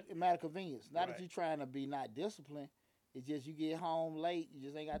it's just a matter of convenience. Not that Right. you trying to be not disciplined. It's just you get home late. You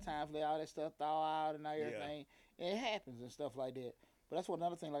just ain't got time for all that stuff thaw out and everything. And it happens and stuff like that. But that's what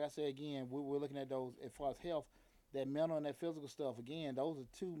another thing. Like I said again, we're looking at those as far as health, that mental and that physical stuff. Again, those are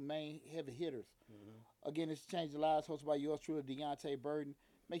two main heavy hitters. Mm-hmm. Again, it's changed the lives hosted by yours truly, Deontay Burton.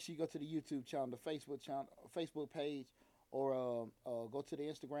 make sure you go to the YouTube channel, the Facebook page, or go to the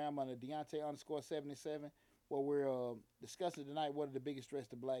Instagram under Deontay_77, where we're discussing tonight what are the biggest threats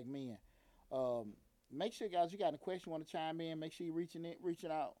to black men. Um, Make sure, guys, you got any question you want to chime in. Make sure you're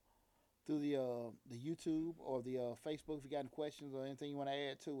reaching out through the YouTube or the Facebook if you got any questions or anything you want to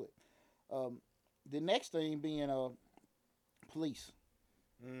add to it. Um, the next thing being police.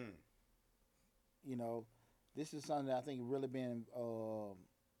 Mm. You know, this is something that I think really been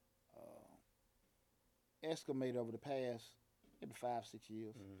escalated over the past maybe 5 6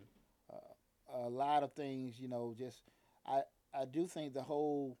 years. A lot of things, just I I do think the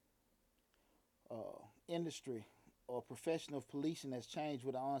whole industry or profession of policing has changed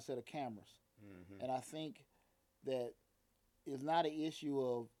with the onset of cameras, Mm-hmm. and I think that it's not an issue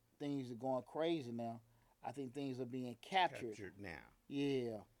of things are going crazy now. I think things are being captured. Captured now.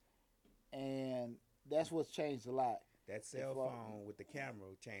 Yeah, and that's what's changed a lot. That If, cell phone with the camera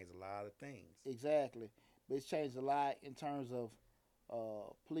changed a lot of things. exactly, but it's changed a lot in terms of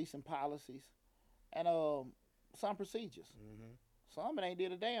policing policies and some procedures. Mm-hmm. Some it ain't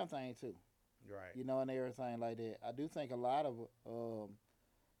did a damn thing too, Right. and everything like that. I do think a lot of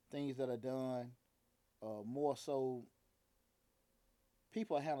things that are done more so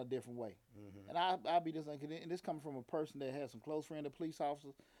people are handled a different way. Mm-hmm. And I'll be this, and this coming from a person that has some close friend of police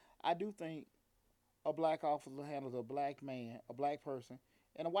officers. I do think a black officer handles a black man, a black person,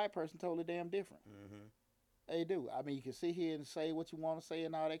 and a white person totally damn different. Mm-hmm. They do. I mean, you can sit here and say what you want to say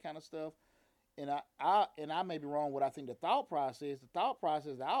and all that kind of stuff. And I may be wrong. What I think the thought process. The thought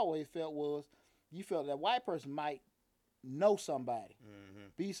process I always felt was, you felt that white person might know somebody, Mm-hmm.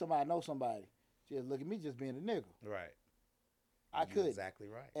 be somebody, know somebody. Just look at me, just being a nigga. Right. I You're could, exactly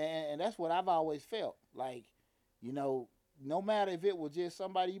right. and that's what I've always felt. Like, no matter if it was just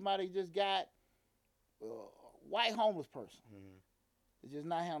somebody you might have just got, white homeless person. Mm-hmm. It's just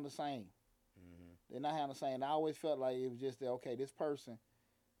not handled the same. Mm-hmm. They're not handled the same. I always felt like it was just that, okay, this person,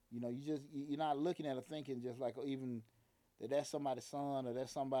 you're not looking at or thinking just like, even that's somebody's son or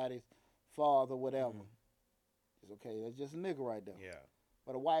that's somebody's father, whatever. Mhm. It's okay. That's just a nigga right there. Yeah.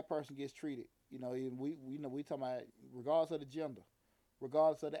 But a white person gets treated. Even we talking about regardless of the gender,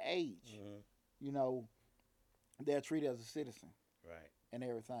 regardless of the age. Mm-hmm. They're treated as a citizen Right. and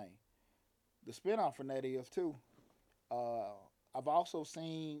everything. The spinoff from that is too. I've also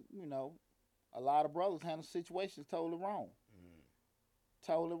seen a lot of brothers handle situations totally wrong,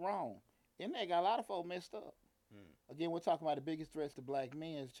 Mm-hmm. totally wrong, and they got a lot of folk messed up. Mm. Again, we're talking about the biggest threats to black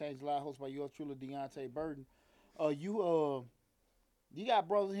men. It's changed a lot. Hosted by yours truly, Deontay Burton. You got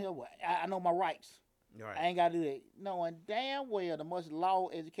brothers here. Well, I know my rights. Right. I ain't got to do that. Knowing damn well the much law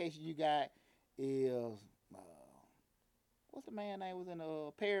education you got is what's the man name was in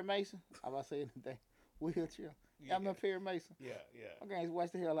Perry Mason? How about saying that? Wheelchair. Yeah. I remember Perry Mason. Yeah. Yeah. My guys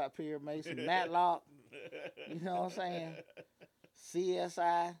watched the hell out of Perry Mason, Matlock. You know what I'm saying?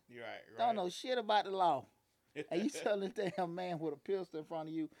 CSI. You're right. Right. Don't know shit about the law. And you telling the damn man with a pistol in front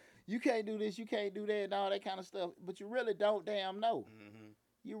of you, you can't do this, you can't do that, and all that kind of stuff. But you really don't damn know. Mm-hmm.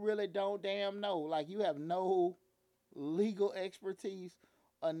 You really don't damn know. Like, you have no legal expertise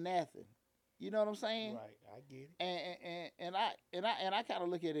or nothing. You know what I'm saying? Right. I get it. And I kind of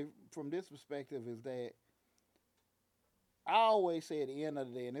look at it from this perspective is that I always say at the end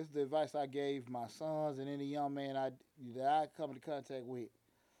of the day, and this is the advice I gave my sons and any young man that I come into contact with.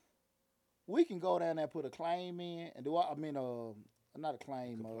 We can go down there and put a claim in and not a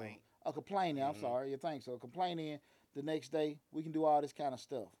claim, Complaint. a complaint in. I'm Mhm. sorry, you think so? A complaint in the next day. We can do all this kind of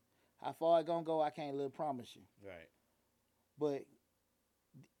stuff. How far it gonna go, I can't really promise you. Right. But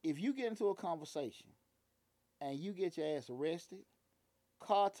if you get into a conversation and you get your ass arrested,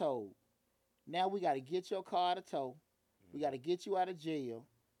 car towed, now we got to get your car to tow. We got to get you out of jail.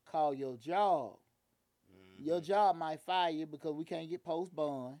 Call your job. Mm-hmm. Your job might fire you because we can't get post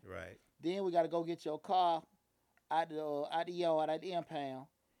bond. Right. Then we got to go get your car out the yard, out the impound,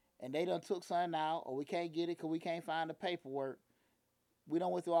 and they done took something out, or we can't get it because we can't find the paperwork. We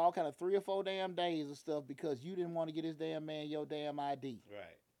done went through all kind of 3 or 4 damn days of stuff because you didn't want to get this damn man your damn ID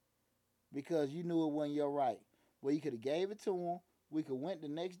Right. because you knew it wasn't your right. Well, you could have gave it to him. We could went the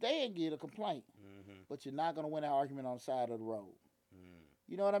next day and get a complaint, Mm-hmm. but you're not gonna win an argument on the side of the road. Mm.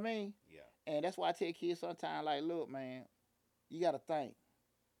 You know what I mean? Yeah. And that's why I tell kids sometimes, like, look, man, you got to think.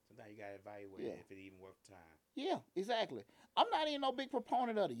 Sometimes you gotta evaluate Yeah. if it even worth time. Yeah, exactly. I'm not even no big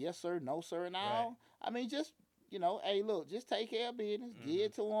proponent of the yes sir, no sir, and all. Right. I mean, just hey, look, just take care of business, give Mhm.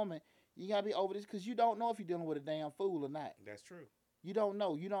 it to them, and you gotta be over this because you don't know if you're dealing with a damn fool or not. That's true. You don't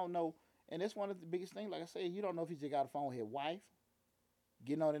know. You don't know, and that's one of the biggest things. Like I said, you don't know if he just got a phone with his wife,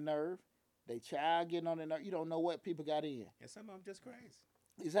 getting on the nerve, they child getting on the nerve. You don't know what people got in. And some of them just crazy.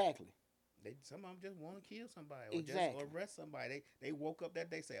 Exactly. Some of them just want to kill somebody or just Exactly. arrest somebody. They woke up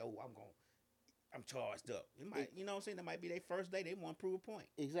that day say, "Oh, I'm charged up." It might, you know what I'm saying? That might be their first day. They want to prove a point.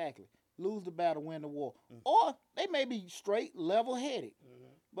 Exactly. Lose the battle, win the war. Mm. Or they may be straight, level headed.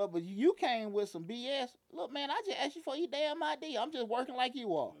 Mm-hmm. But you came with some BS. Look, man, I just asked you for your damn ID. I'm just working like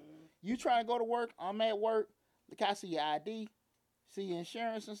you are. Mm-hmm. You trying to go to work? I'm at work. Look, I see your ID, see your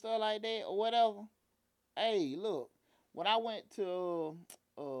insurance and stuff like that, or whatever. Hey, look, when I went to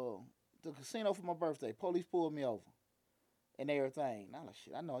the casino for my birthday, police pulled me over and everything. And I'm like,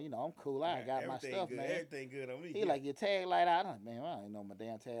 shit, I know, I'm cool. I Right. got my Everything stuff, good. man. Everything good on me. He like, your tag light out. I'm like, man, I didn't know my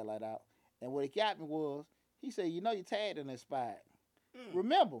damn tag light out. And what it got me was, he said, your tag done expired.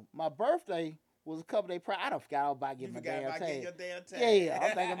 Remember, my birthday was a couple days prior. I don't forgot about getting my damn tag. Your damn tag. Yeah,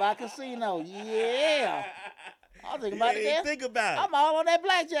 I'm thinking about casino. Yeah. I'm thinking about it. There. Think about it. I'm all on that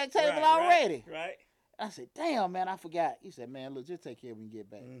blackjack table already. Right. I said, damn, man, I forgot. He said, man, look, just take care when you get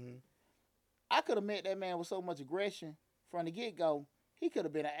back. Mm-hmm. I could have met that man with so much aggression from the get-go. He could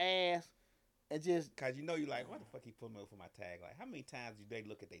have been an ass and just... Because you like, what the fuck he put me over for my tag? Like, how many times do they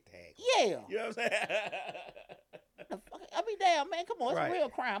look at their tag? Yeah. You know what I'm saying? I mean, damn, man, come on. It's Right. a real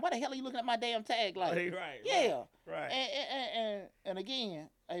crime. Why the hell are you looking at my damn tag like? Right. Yeah. Right. And again,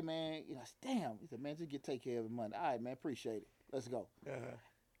 hey, man, damn. He said, man, just take care of your money. All right, man, appreciate it. Let's go. Uh-huh.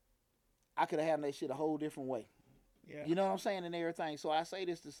 I could have handled that shit a whole different way. Yeah. You know what I'm saying, and everything. So I say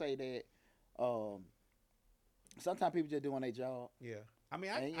this to say that sometimes people just doing their job. Yeah. I mean,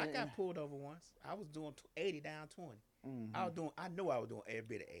 I got pulled over once. I was doing 80 down 20. Mm-hmm. I knew I was doing every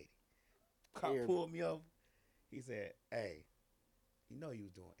bit of 80. Cop pulled me over. He said, hey, you know you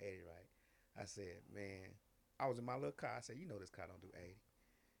was doing 80, right? I said, man, I was in my little car. I said, you know this car don't do 80.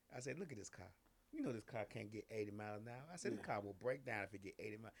 I said, look at this car. You know this car can't get 80 miles an hour. I said, the car will break down if it get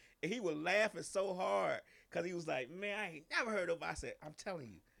 80 miles. And he was laughing so hard because he was like, man, I ain't never heard of it. I said, I'm telling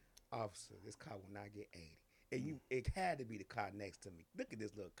you, officer, this car will not get 80. And it had to be the car next to me. Look at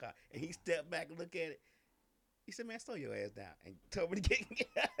this little car. And he stepped back and looked at it. He said, man, slow your ass down. And told me to get...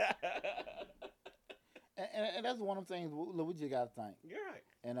 And that's one of the things we just got to think. You're right.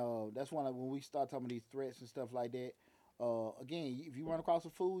 And that's one of when we start talking about these threats and stuff like that. Again, if you run across a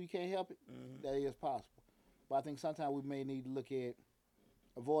fool, you can't help it. Mm-hmm. That is possible. But I think sometimes we may need to look at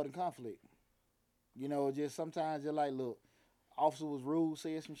avoiding conflict. Just sometimes you're like, look, officer was rude,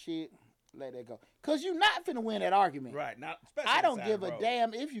 said some shit, let that go. Because you're not finna win that argument. Right. Now, I don't give a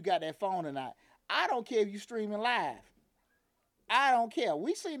damn if you got that phone or not. I don't care if you streaming live. I don't care.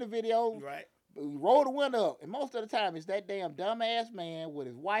 We seen the video. Right. We roll the window up, and most of the time it's that damn dumbass man with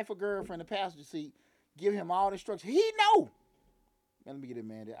his wife or girlfriend in the passenger seat, give him all the instructions. He know. Man, let me get that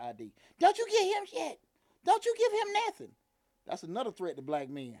man the ID. Don't you get him shit. Don't you give him nothing. That's another threat to black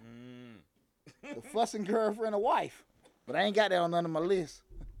men. The fussing girlfriend or wife. But I ain't got that on none of my list.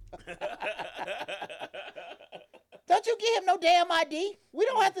 Don't you give him no damn ID. We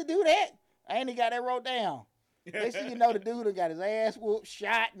don't have to do that. I ain't even got that wrote down. They see the dude that got his ass whooped,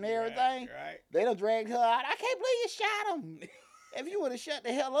 shot, and everything. Right. They done dragged her out. I can't believe you shot him. If you would have shut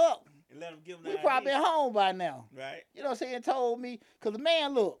the hell up, and let him give him we probably been home by now. Right. You know what I'm saying? Told me, because the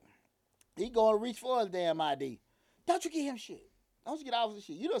man, look, he going to reach for his damn ID. Don't you get him shit. Don't you get off the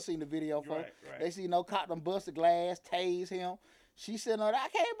shit. You done seen the video, folks. Right. They see cop them bust the glass, tase him. She sitting there, I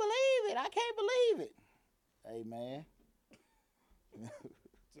can't believe it. I can't believe it. Hey, man.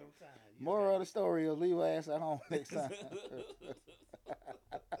 Sometimes. Moral of the story is leave her ass at home next time.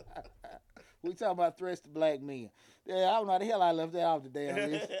 We talking about threats to black men. Yeah, I don't know how the hell I left that off the damn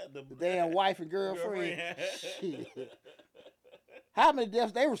list. the damn wife and girlfriend. Shit. How many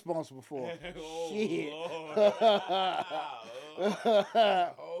deaths they responsible for? Shit.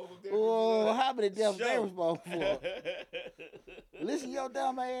 Oh, how many deaths they responsible for? Listen, your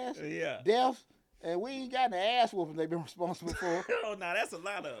dumb ass. Yeah. Deaths. And we ain't got the ass whooping they been responsible for. Oh, no, that's a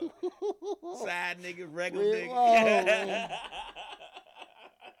lot of side niggas, regular niggas. Whoa,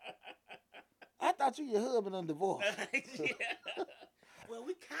 I thought you your husband on divorce. Yeah. Well,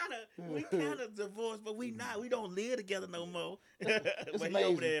 we kind of divorced, but we not. We don't live together no more. It's but amazing. he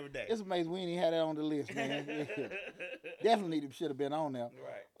over there every day. It's amazing we ain't had that on the list, man. Yeah. Definitely should have been on there.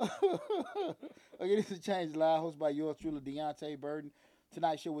 Right. Okay, this is Change the Live, hosted by yours truly, Deontay Burden.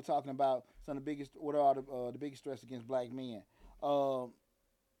 Tonight's show we're talking about some of the biggest, what are the biggest threats against black men. The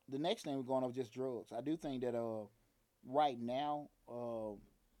next thing we're going over just drugs. I do think that right now,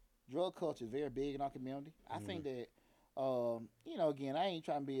 drug culture is very big in our community. I think that, again, I ain't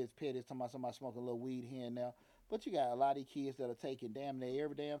trying to be as petty as talking about somebody smoking a little weed here and there, but you got a lot of these kids that are taking damn near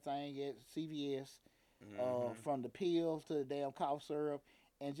every damn thing at CVS, from the pills to the damn cough syrup,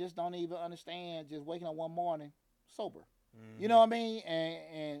 and just don't even understand, just waking up one morning sober. You know what I mean?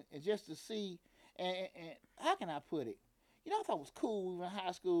 And just to see, and how can I put it? You know, I thought it was cool. We were in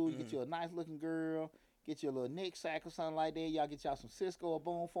high school. You get you a nice looking girl, get you a little Nick sack or something like that. Y'all get y'all some Cisco or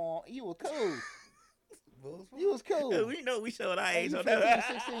Boom Farm. You was cool. You was cool. We know we showed our age You on 15, that.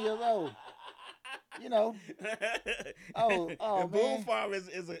 16 years old. You know. Oh Boom man. Farm is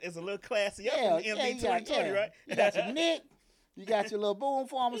a little classy up Yeah, from yeah, MD you got, 2020, yeah. right? You got your Nick. You got your little Boom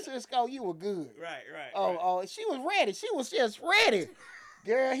Farm and Cisco. You were good. Right. Oh, she was ready. She was just ready.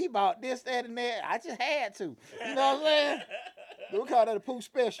 Girl, he bought this, that, and that. I just had to. You know what I'm saying? We call that a poo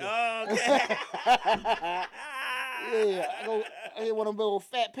special. Oh, okay. Yeah, I get one of them little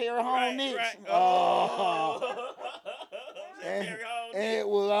fat pair of home Nicks. Right. Oh. And it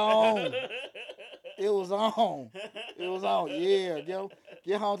was on. It was on. It was on. Yeah,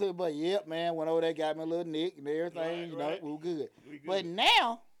 get home to the but yep, man, went over there, got me a little Nick and everything, you know, right. we were good. We good. But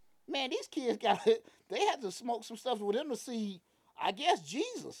now, man, these kids they had to smoke some stuff with them to see, I guess,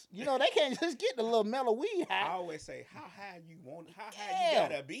 Jesus. You know, they can't just get the little mellow weed I high. always say, how high you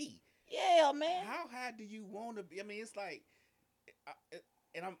gotta be? Yeah, man. How high do you want to be? I mean, it's like,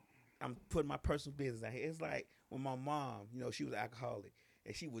 and I'm putting my personal business out here. It's like when my mom, you know, she was an alcoholic,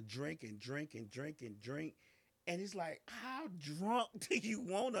 and she would drink and drink and drink and drink. And it's like, how drunk do you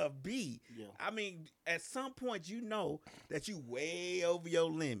want to be? Yeah. I mean, at some point, you know that you way over your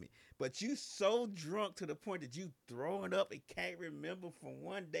limit. But you so drunk to the point that you throwing up and can't remember from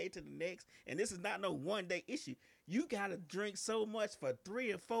one day to the next. And this is not no one day issue. You got to drink so much for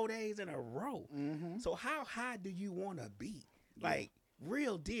 3 or 4 days in a row. Mm-hmm. So how high do you want to be? Like,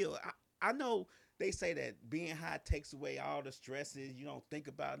 real deal. I know they say that being high takes away all the stresses. You don't think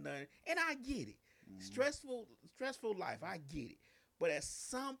about nothing. And I get it. Stressful life. I get it. But at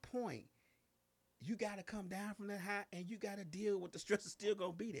some point, you got to come down from that high and you got to deal with the stress is still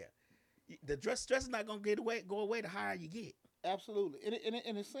going to be there. The stress is not going to go away the higher you get. Absolutely.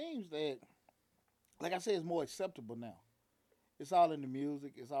 And it seems that, like I said, it's more acceptable now. It's all in the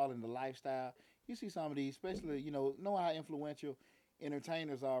music. It's all in the lifestyle. You see some of these, especially, you know, knowing how influential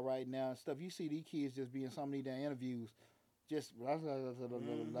entertainers are right now and stuff. You see these kids just being some of these damn interviews. Just what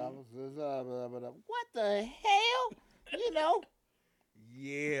the hell, you know?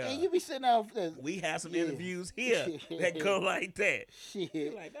 Yeah. And you be sitting there. We have some interviews here that go like that. Shit.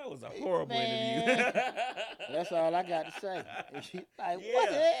 You're like, that was a horrible Man. interview. That's all I got to say. And she, like, what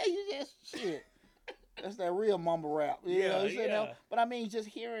the hell? You just shit. That's that real mumble rap. You know what I'm saying? Yeah. But I mean, just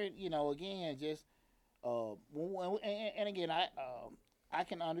hearing, you know, again, just and again, I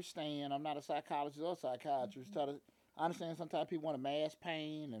can understand. I'm not a psychologist or a psychiatrist. I understand sometimes people want to mask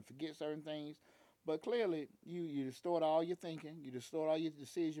pain and forget certain things, but clearly you distort all your thinking, you distort all your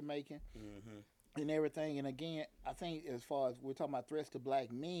decision making, and everything. And again, I think as far as we're talking about threats to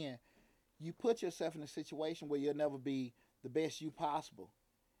black men, you put yourself in a situation where you'll never be the best you possible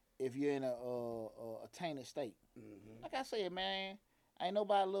if you're in a tainted state. Like I said, man, ain't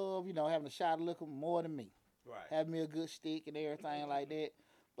nobody love, you know, having a shot of liquor more than me. Right. Having me a good stick and everything like that.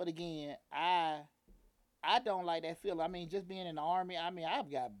 But again, I don't like that feeling. I mean, just being in the Army, I mean,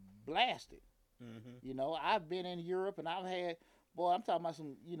 I've got blasted. You know, I've been in Europe and I've had, boy, I'm talking about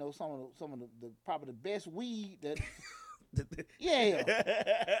some, you know, some of the probably the best weed that. Yeah.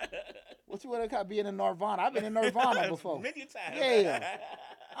 What you want to call being in Nirvana? I've been in Nirvana before. Many times. Yeah.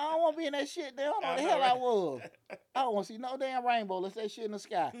 I don't want to be in that shit there. I don't know the hell I was. I don't want to see no damn rainbow. Let's say shit in the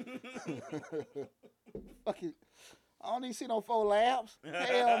sky. Fuck it. I don't need to see no 4 labs.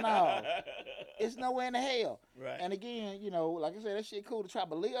 Hell no. It's nowhere in the hell. Right. And again, you know, like I said, that shit cool to try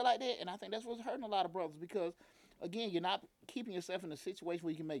to live like that. And I think that's what's hurting a lot of brothers because, again, you're not keeping yourself in a situation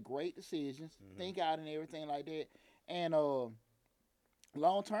where you can make great decisions, think out and everything like that. And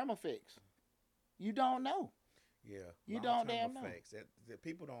long-term effects. You don't know. Yeah. You don't damn know. Effects. That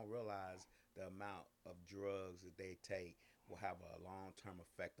people don't realize the amount of drugs that they take will have a long-term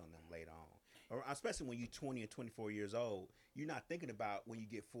effect on them later on. Or especially when you're 20 and 24 years old, you're not thinking about when you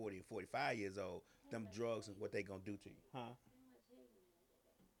get 40 and 45 years old, them drugs and what they going to do to you. Huh?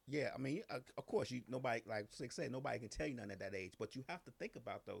 Yeah, I mean, of course, nobody, like Slick said, nobody can tell you nothing at that age, but you have to think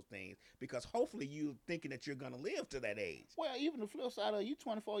about those things because hopefully you're thinking that you're going to live to that age. Well, even the flip side of you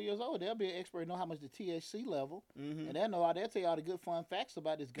 24 years old, they'll be an expert, know how much the THC level, and they'll tell you all the good fun facts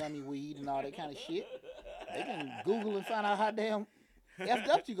about this gummy weed and all that kind of shit. They can Google and find out how damn effed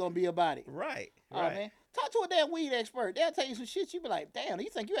up you gonna be about it. Right. All right, man. Talk to a damn weed expert. They'll tell you some shit. You be like, damn, you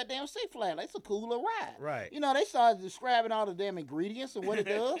think you at damn Six Flags? It's a cooler ride. Right. You know, they started describing all the damn ingredients and what it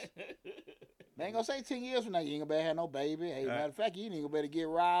does. They ain't gonna say 10 years from now, you ain't gonna better have no baby. Hey, matter of fact, you ain't gonna better get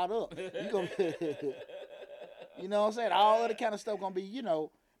riled up. You gonna, you know what I'm saying? All of the kind of stuff gonna be, you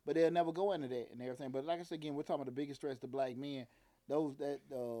know, but they'll never go into that and everything. But like I said again, we're talking about the biggest threats to black men, those that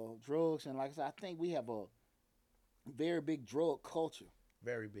drugs, and like I said, I think we have a very big drug culture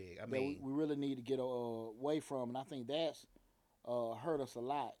Very big. I that mean, we really need to get away from, and I think that's hurt us a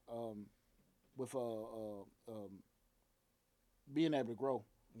lot with being able to grow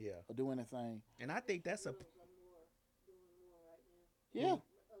yeah. or do anything. And I think that's a Yeah,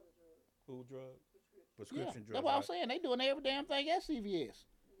 who drug, yeah. prescription That's drugs. what I'm Right? saying. They doing every damn thing at CVS.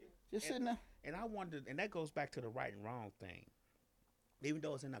 Just sitting there. And I wonder, and that goes back to the right and wrong thing. Even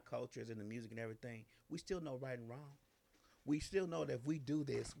though it's in our cultures and the music and everything, we still know right and wrong. We still know that if we do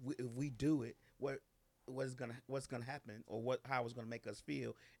this, if we do it, what's gonna happen, or how it's gonna make us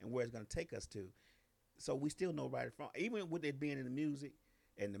feel, and where it's gonna take us to. So we still know right and wrong, even with it being in the music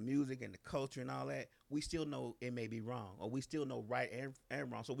and the culture and all that. We still know it may be wrong, or we still know right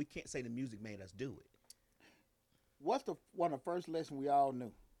and wrong. So we can't say the music made us do it. What's the one of the first lessons we all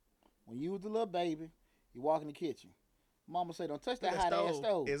knew? When you was a little baby, you walk in the kitchen. Mama say, "Don't touch that hot ass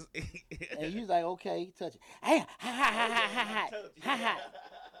stove." And you was like, "Okay, touch it." Hey, ha ha ha ha ha ha ha.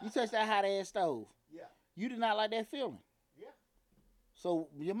 You touch that hot ass stove. Yeah. You did not like that feeling. Yeah. So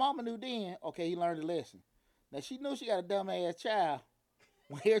your mama knew then. Okay, he learned a lesson. Now she knew she got a dumb ass child.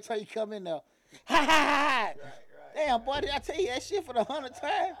 When every time you come in there, ha ha ha. Right. Damn, boy, did I tell you that shit for the 100th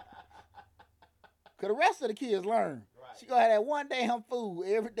time? Cause the rest of the kids learn. Right. She gonna have that one damn food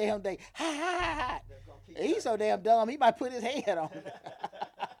every damn day. Ha ha ha ha. And he's so damn dumb, he might put his head on it.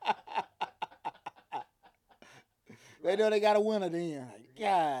 They know they got a winner then. Like,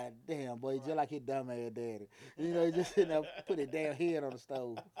 God damn, boy, just like his dumb ass daddy. You know, he just sitting there, put his damn head on the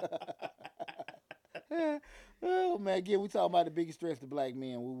stove. Oh man, again, we talking about the biggest stress to black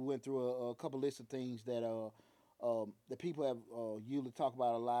men. We went through a couple lists of things that the people have usually talk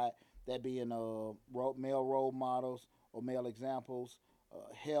about a lot. That being male role models or male examples,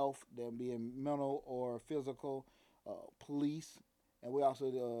 health, them being mental or physical, police, and we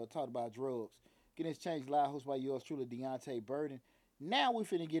also talked about drugs. Getting this change live hosted by yours truly, Deontay Burden. Now we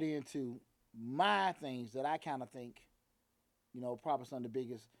finna get into my things that I kind of think, probably some of the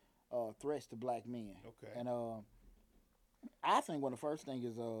biggest threats to black men. Okay. And I think one of the first things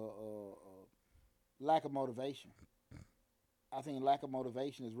is lack of motivation. I think lack of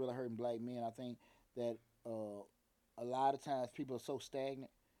motivation is really hurting black men. I think that a lot of times people are so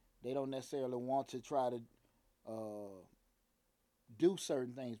stagnant, they don't necessarily want to try to do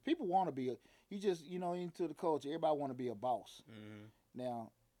certain things. People want to be into the culture, everybody want to be a boss. Mm-hmm.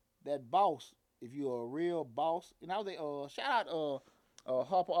 Now, that boss, if you're a real boss, and I was shout out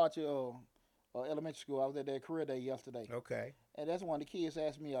Harper Archer Elementary School. I was at their career day yesterday. Okay. And that's when the kids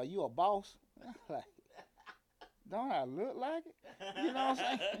asked me, "Are you a boss?" Like, don't I look like it? You know what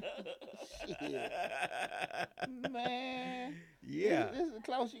I'm saying? Shit. Man. Yeah. This is the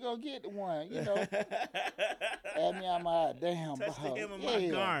closest you're going to get to one, Add me on my damn Touch the boss. hem of my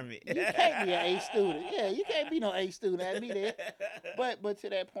garment. You can't be an A student. Yeah, you can't be no A student. Add me there. But to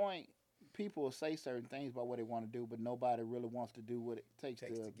that point, people will say certain things about what they want to do, but nobody really wants to do what it takes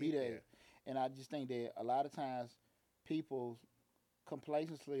to be there. And I just think that a lot of times people's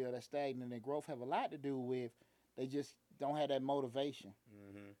complacency or that stagnant and growth have a lot to do with they just don't have that motivation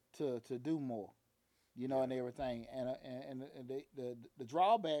to do more, and everything. And the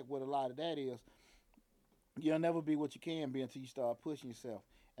drawback with a lot of that is you'll never be what you can be until you start pushing yourself.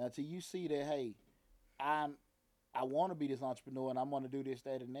 And until you see that, hey, I want to be this entrepreneur and I'm going to do this,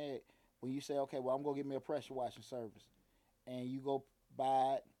 that, and that. When you say, okay, well, I'm going to get me a pressure washing service, and you go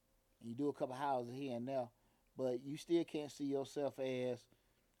buy it and you do a couple houses here and there, but you still can't see yourself as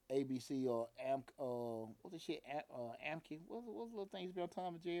ABC or what's the shit? Amki. What's the little things be on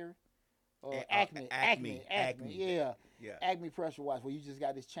Tom and Jerry? Acme. Yeah. Acme pressure wash, where you just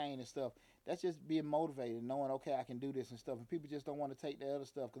got this chain and stuff. That's just being motivated, knowing, okay, I can do this and stuff. And people just don't want to take the other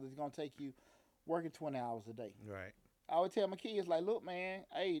stuff because it's going to take you working 20 hours a day. Right. I would tell my kids, like, look, man,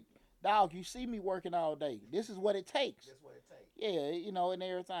 hey, dog, you see me working all day. This is what it takes. That's what it takes. Yeah, and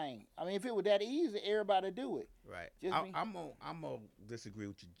everything. I mean, if it were that easy, everybody do it. Right. Just I'm gonna disagree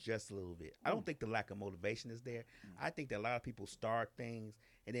with you just a little bit. I don't think the lack of motivation is there. I think that a lot of people start things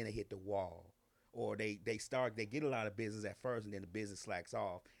and then they hit the wall, or they get a lot of business at first and then the business slacks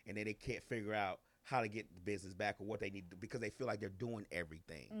off and then they can't figure out how to get the business back or what they need to do because they feel like they're doing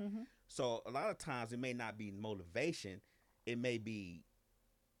everything. Mm-hmm. So a lot of times it may not be motivation, it may be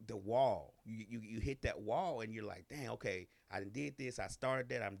the wall. You hit that wall and you're like, dang, okay, I did this, I started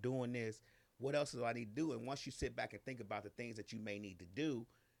that, I'm doing this. What else do I need to do? And once you sit back and think about the things that you may need to do,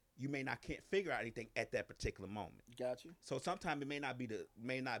 you can't figure out anything at that particular moment. Got you. So sometimes it may not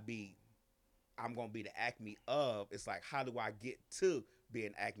be I'm gonna be the acme of. It's like, how do I get to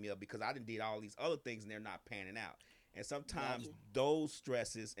being acting me up because I done did all these other things and they're not panning out. And sometimes Gotcha. those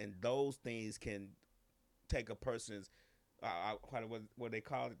stresses and those things can take a person's what they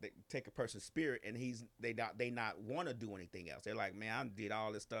call it, they take a person's spirit, and they not want to do anything else. They're like, man, I did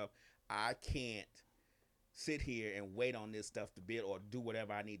all this stuff. I can't sit here and wait on this stuff to build or do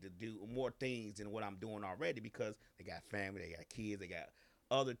whatever I need to do, more things than what I'm doing already, because they got family, they got kids, they got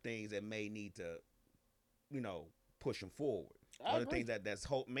other things that may need to, push them forward. I Other agree. things that's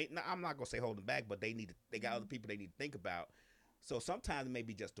I'm not gonna say hold them back, but they got other people they need to think about. So sometimes it may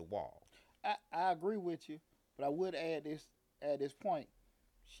be just a wall. I agree with you, but I would add this at this point.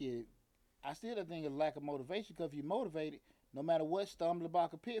 Shit, I still don't think it's lack of motivation because if you're motivated, no matter what stumbling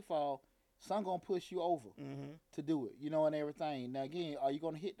block or pitfall, some gonna push you over Mm-hmm. to do it, and everything. Now again, are you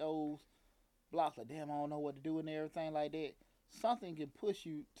gonna hit those blocks like damn I don't know what to do and everything like that? Something can push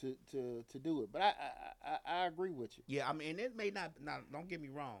you to do it. But I agree with you. Yeah, I mean, it may not. Now, don't get me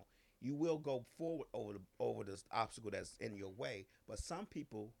wrong. You will go forward over this obstacle that's in your way, but some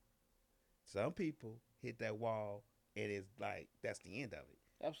people hit that wall, and it's like that's the end of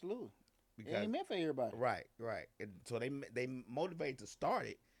it. Absolutely. It Because ain't meant for everybody. right, and so they motivate to start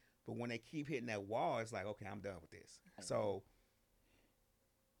it, but when they keep hitting that wall, it's like, okay, I'm done with this.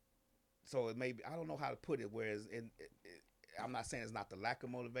 So it may be, I don't know how to put it. Whereas I'm not saying it's not the lack of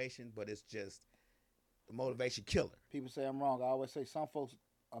motivation, but it's just the motivation killer. People say I'm wrong. I always say some folks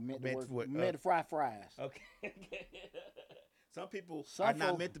are meant to Meant work, for what, meant to fry fries. Okay. Some people Some are not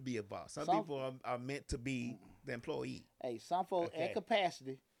folks- meant to be a boss. Some some- people are meant to be the employee. Hey, some folks Okay. at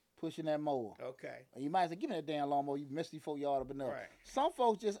capacity pushing that mower. Okay. You might say, give me that damn lawnmower. You missed these 4 yard up enough. Right. Some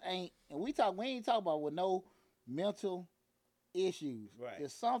folks just ain't, and we ain't talking about with no mental issues. Right.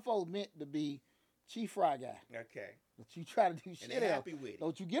 Just some folks meant to be chief fry guy. Okay. But you try to do And shit they're else. happy with it.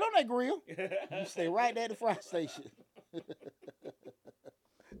 Don't you get on that grill. You stay right there at the fry station.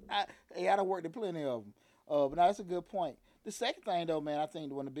 I done worked at plenty of them. But now that's a good point. The second thing, though, man, I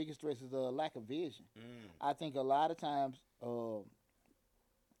think one of the biggest threats is lack of vision. I think a lot of times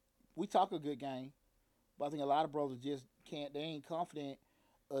we talk a good game, but I think a lot of brothers just can't. They ain't confident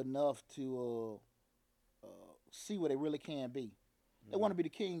enough to see what they really can be. They want to be the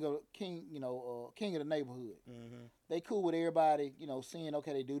king of the neighborhood. Mm-hmm. They cool with everybody, seeing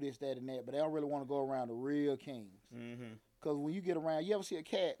okay they do this, that, and that, but they don't really want to go around the real kings. Mm-hmm. Because when you get around, you ever see a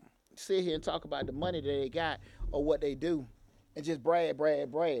cat sit here and talk about the money that they got or what they do, and just brag.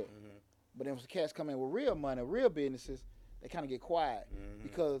 Mm-hmm. But then when the cats come in with real money, real businesses, they kind of get quiet Mm-hmm.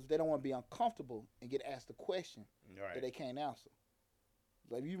 because they don't want to be uncomfortable and get asked a question Right. that they can't answer.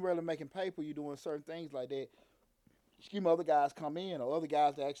 Like if you really making paper, you doing certain things like that. Excuse me, other guys come in, or other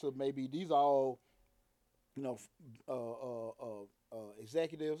guys that actually maybe these are all,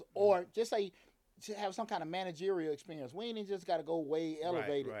 executives, or just say to have some kind of managerial experience. We ain't just got to go way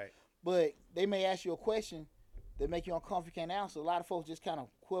elevated, Right. but they may ask you a question that make you uncomfortable, you can't answer. A lot of folks just kind of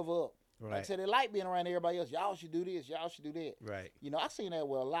quiver up. Like I Right. said, they like being around everybody else. Y'all should do this. Y'all should do that. Right. I seen that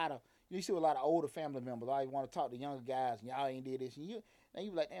with a lot of. You see with a lot of older family members. I want to talk to younger guys, and y'all ain't did this, and you be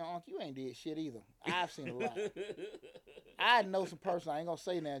like, damn, uncle, you ain't did shit either. I've seen a lot. I know some person. I ain't gonna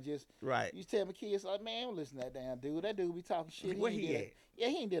say now. Just Right. you tell my kids like, man, don't listen to that damn dude. That dude be talking shit. Where ain't he did at? Yeah,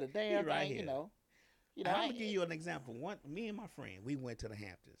 he ain't did a damn right thing. here. I'm I'm gonna give you an example. Me and my friend, we went to the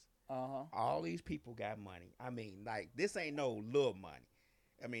Hamptons. Uh-huh. All these people got money. I mean, like this ain't no little money.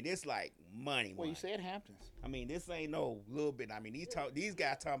 I mean, this like money. Well, money. you said Hamptons. I mean, this ain't no little bit. I mean, these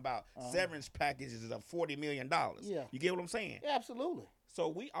guys talking about Uh-huh. severance packages of $40 million. Yeah. You get what I'm saying? Yeah, absolutely. So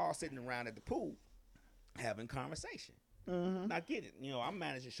we all sitting around at the pool having conversation. Mm-hmm. Now get it. I'm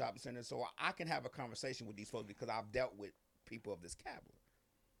managing shopping centers, so I can have a conversation with these folks because I've dealt with people of this caliber.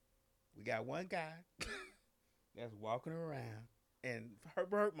 We got one guy that's walking around, and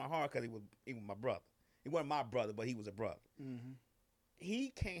hurt my heart because he was my brother. He wasn't my brother, but he was a brother. Mm-hmm. He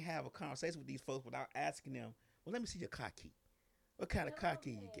can't have a conversation with these folks without asking them, well, let me see your car key. What kind of car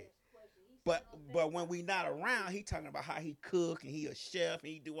key you get? But when we not around, he talking about how he cook and he a chef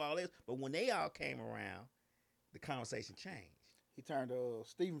and he do all this. But when they all came around, the conversation changed. He turned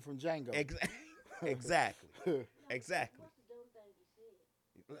Stephen from Django. Exactly. Exactly.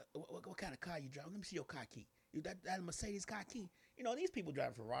 What kind of car you drive? Let me see your car key. That Mercedes car key. These people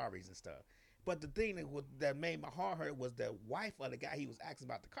drive Ferraris and stuff. But the thing that made my heart hurt was the wife of the guy he was asking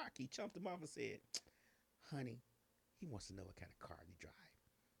about the car key jumped him off and said, honey, he wants to know what kind of car you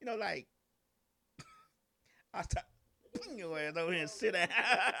drive. Like, I thought, put your ass over here and sit down.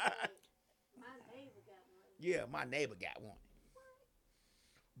 Yeah, my neighbor got one.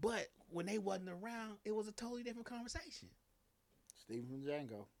 But when they wasn't around, it was a totally different conversation. Stephen from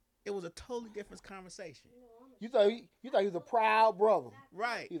Django. It was a totally different conversation. you thought he was a proud brother.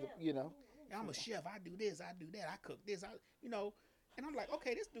 Right. He's a, you know. I'm a chef. I do this. I do that. I cook this. And I'm like,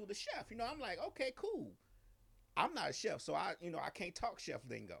 okay, this dude the chef. I'm like, okay, cool. I'm not a chef, so I can't talk chef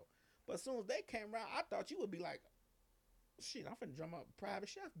lingo. But as soon as they came around, I thought you would be like, shit, I'm finna drum up private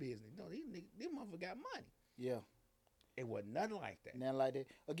chef business. No, these motherfuckers got money. Yeah. It was nothing like that. Nothing like that.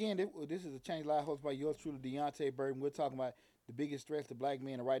 Again, this is a Change Live hosted by yours truly, Deontay Burton. We're talking about the biggest threats to black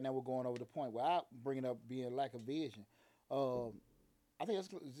men, and right now we're going over the point where I'm bringing up being lack of vision. I think it's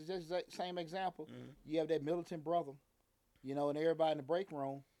just the same example. Mm-hmm. You have that militant brother, and everybody in the break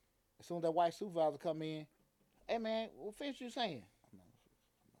room. As soon as that white supervisor come in, hey man, what finish you saying?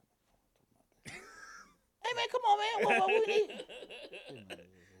 Hey man, come on man, what we need?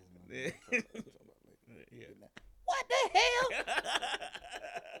 Yeah. What the hell?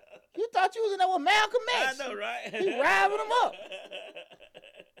 You thought you was in there with Malcolm X? I know, right? He riving them up.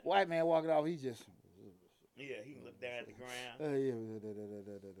 White man walking off, he just. Yeah, he looked down at the ground.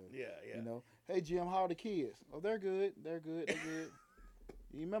 Yeah. Hey Jim, how are the kids? Oh, they're good. They're good.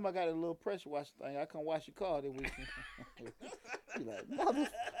 You remember I got a little pressure wash thing. I come wash your car that weekend. You like, mother.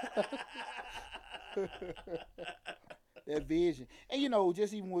 That vision. And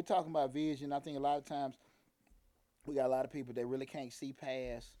just even when we're talking about vision, I think a lot of times we got a lot of people that really can't see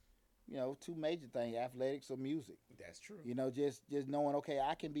past, two major things, athletics or music. That's true. Just knowing, okay,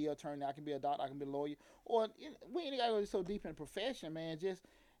 I can be an attorney, I can be a doctor, I can be a lawyer. Or we ain't got to go so deep in the profession, man. Just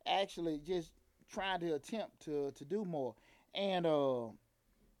actually just trying to attempt to do more. And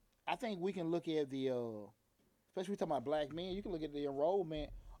I think we can look at the, especially we talking about black men, you can look at the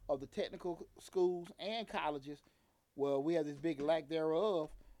enrollment of the technical schools and colleges where we have this big lack thereof.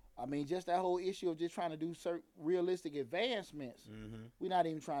 I mean, just that whole issue of just trying to do certain realistic advancements, we're not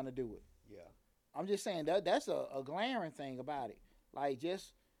even trying to do it. Yeah. I'm just saying that's a glaring thing about it. Like,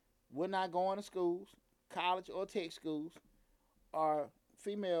 just we're not going to schools, college or tech schools. Our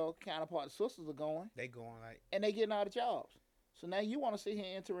female counterpart sisters are going. They going like. And they getting out of jobs. So now you want to sit here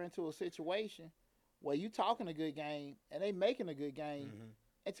and enter into a situation where you talking a good game and they making a good game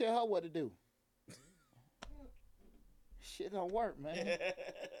and tell her what to do. Shit don't work, man.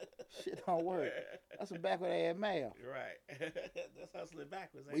 Shit don't work. That's some backward ass math. Right. That's hustling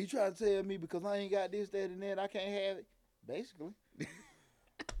backwards. Well, you trying to tell me because I ain't got this, that, and that, I can't have it? Basically.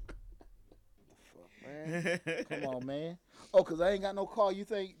 Fuck, man. Come on, man. Oh, because I ain't got no car. You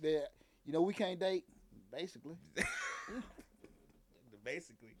think that, we can't date? Basically.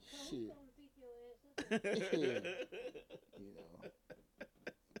 Basically. Shit. Yeah.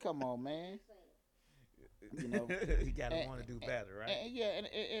 Come on, man. You gotta want to do better, right?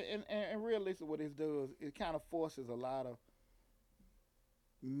 And realistically, what this does, it kind of forces a lot of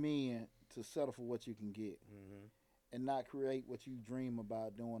men to settle for what you can get, and not create what you dream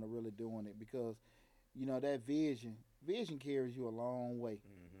about doing or really doing it. Because that vision carries you a long way.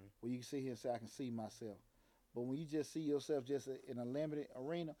 Where you can sit here and say, I can see myself. But when you just see yourself just in a limited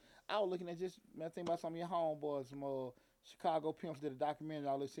arena, I was looking at I think about some of your homeboys, some Chicago Pimps did a documentary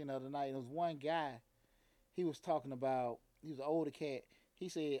I was seeing the other night, and there was one guy. He was talking about, he was an older cat. He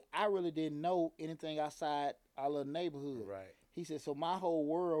said, I really didn't know anything outside our little neighborhood. Right. He said, so my whole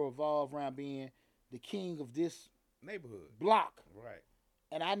world revolved around being the king of this neighborhood block. Right.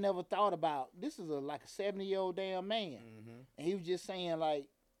 And I never thought about, this is like a 70-year-old damn man. And he was just saying, like,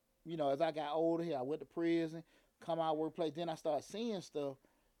 as I got older here, I went to prison, come out workplace, then I started seeing stuff.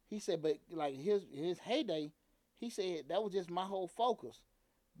 He said, but like his heyday, he said that was just my whole focus.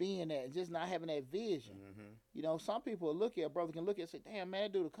 Being that, just not having that vision. Some people look at a brother can look at and say, damn man,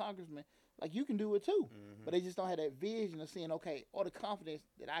 that dude a congressman, like you can do it too. But they just don't have that vision of seeing, okay, or the confidence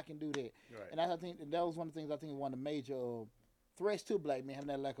that I can do that. Right. And I think that was one of the things I think one of the major threats to black men, having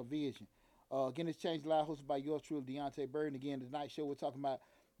that lack of vision. Again, it's Change Live, hosted by yours truly, Deontay Burton. Again, tonight's show we're talking about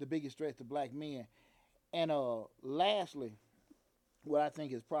the biggest threat to black men. And lastly, what I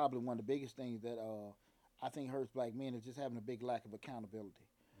think is probably one of the biggest things that I think hurts black men is just having a big lack of accountability.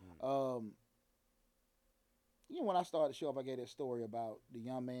 When I started the show, I gave that story about the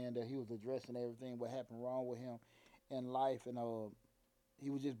young man that he was addressing everything, what happened wrong with him in life, and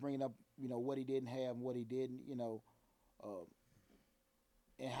he was just bringing up, what he didn't have and what he didn't,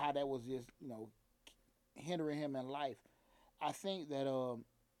 and how that was just, hindering him in life. I think that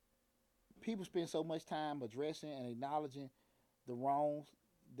people spend so much time addressing and acknowledging the wrongs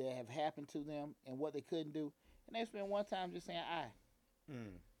that have happened to them and what they couldn't do, and they spend one time just saying, I.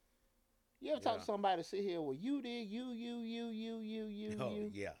 You ever talk to somebody sit here, well, you did, you,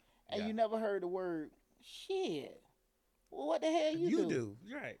 yeah. And you never heard the word, shit. Well, what the hell you do?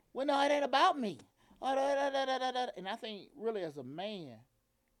 Right. Well, no, it ain't about me. And I think really as a man,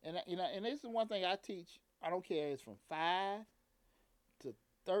 and this is one thing I teach I don't care. It's from 5 to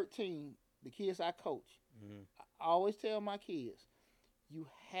 13. The kids I coach, Mm-hmm. I always tell my kids, you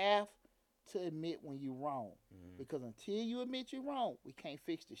have to admit when you're wrong. Mm-hmm. Because until you admit you're wrong, we can't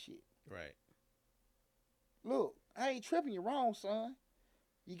fix the shit. Right. Look, I ain't tripping. You're wrong, son.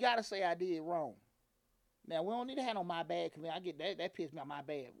 You gotta say I did wrong. Now we don't need to have no my bad. Cause I get that. That pissed me off. My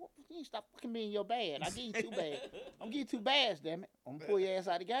bad. You need to stop fucking being your bad. I give you 2 bad. I'm gonna give you 2 bads, damn it. I'm gonna pull your ass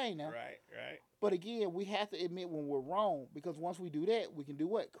out of the game now. Right. Right. But again, we have to admit when we're wrong because once we do that, we can do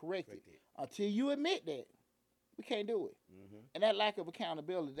what? Correct it. Until you admit that, we can't do it. Mm-hmm. And that lack of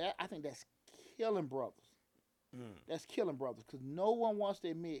accountability, that I think that's killing brothers. Mm. That's killing brothers because no one wants to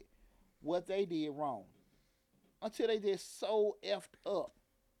admit what they did wrong until they did so effed up.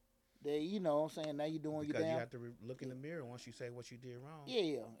 That you know what I'm saying, now you're doing Because your damn. you have to look in the mirror once you say what you did wrong.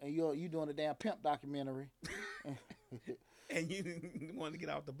 Yeah, and you doing a damn pimp documentary. And you want to get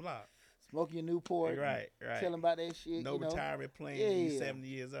off the block. Smoking your Newport. Right. Telling about that shit. No you know. retirement plan. Yeah. You 70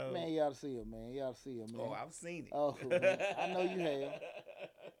 years old. Man, you ought to see him, man. You ought to see him, man. Oh, I've seen it. Oh, man. I know you have.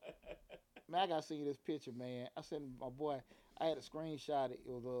 Man, I got to see this picture, man. I sent my boy, I had a screenshot. It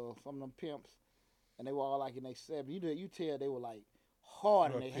was some of them pimps, and they were all like in their 70s. You tell they were like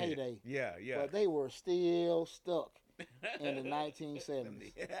hard in their heyday. Yeah. But they were still stuck in the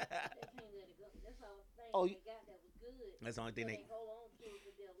 1970s. Oh, That's the only thing they hold on to it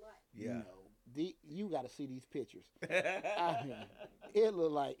for their life. Yeah. You got to see these pictures. I mean, it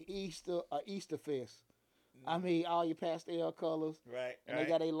looked like Easter fest. I mean, all your pastel colors. Right. And they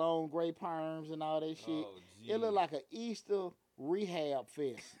got their long gray perms and all that shit. Oh, It looked like an Easter rehab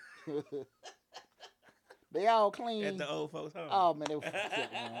fest. They all clean. At the old folks' home. Oh, man, they were fucked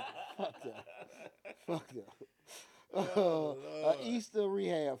up, man. Fucked up. Oh, Lord. Easter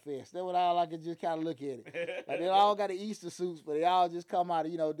rehab fest. That's what I could just kind of look at it. Like they all got the Easter suits, but they all just come out,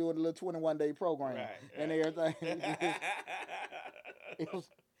 doing a little 21-day program and everything. it was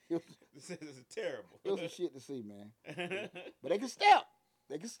This is terrible. it was some shit to see, man. But they could step.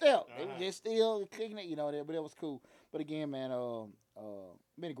 They Uh-huh. were just still kicking it, there, but it was cool. But again, man,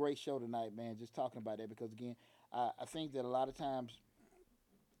 been a great show tonight, man, just talking about that because, again, I think that a lot of times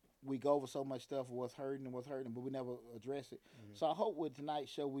we go over so much stuff of what's hurting, but we never address it. Mm-hmm. So I hope with tonight's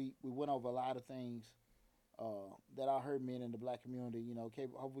show we went over a lot of things that are hurting men in the black community.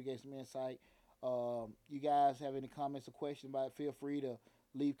 Hope we gave some insight. You guys have any comments or questions about it, feel free to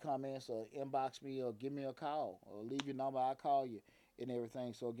leave comments or inbox me or give me a call or leave your number. I'll call you and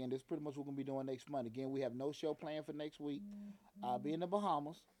everything. So, again, this is pretty much what we're going to be doing next month. Again, we have no show planned for next week. I'll be in the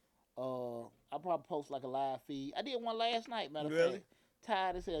Bahamas. I'll probably post like a live feed. I did one last night, matter of Really? fact.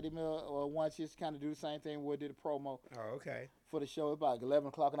 Tired as hell. I did one just kind of do the same thing where I did a promo Oh, okay. for the show. About 11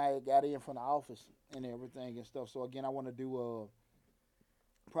 o'clock, and I got in from the office and everything and stuff. So, again, I want to do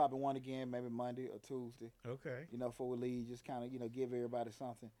probably one again, maybe Monday or Tuesday, Okay. before we leave. Just kind of, give everybody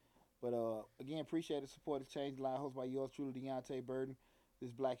something. But, again, appreciate the support. It's Change the Line, hosted by yours truly, Deontay Burden.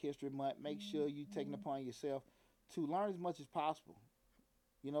 This Black History Month. Make sure you taking upon yourself to learn as much as possible.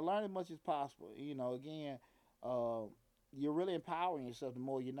 Learn as much as possible. Again, you're really empowering yourself the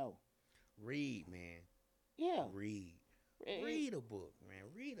more you know. Read, man. Yeah. Read. Read a book, man.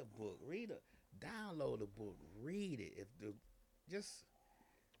 Read a book. Download a book. Read it.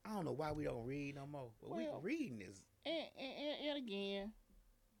 I don't know why we don't read no more. But reading is. And again,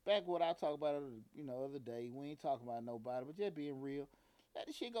 back what I talked about, other day. We ain't talking about nobody, but just being real. Let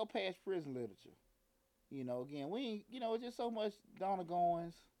the shit go past prison literature. Again, we ain't. It's just so much Donna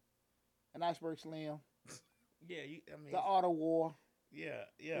Goins, and Iceberg Slim, Yeah, the Art of War. Yeah.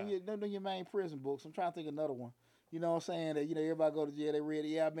 Them your main prison books. I'm trying to think of another one. You know what I'm saying? That everybody go to jail. They read it.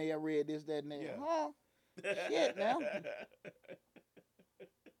 Yeah, I read this, that, and that. Yeah. Huh? Shit, now.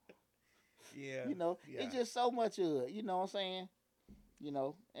 Yeah. It's just so much of it. You know what I'm saying?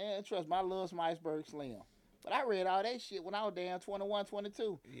 And trust me, I love some Iceberg Slim. But I read all that shit when I was down 21,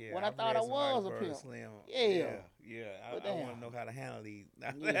 22. Yeah, when I I've thought read I some was a Iceberg pimp. Slim. Yeah. I But want damn. to know how to handle these.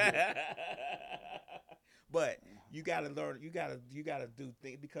 Yeah. But you got to learn. You got to do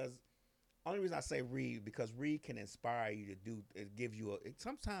things because. Only reason I say read because read can inspire you to do. It gives you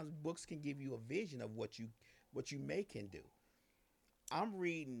sometimes books can give you a vision of what you may can do. I'm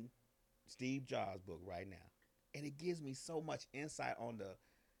reading Steve Jobs' book right now, and it gives me so much insight on the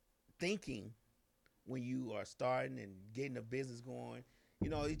thinking when you are starting and getting a business going.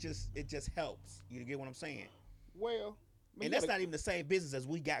 It just helps. You get what I'm saying? Well, And that's not even the same business as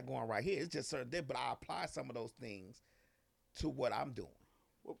we got going right here. It's just certain, but I apply some of those things to what I'm doing.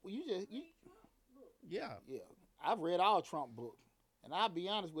 well, Yeah. yeah. I've read all Trump books. And I'll be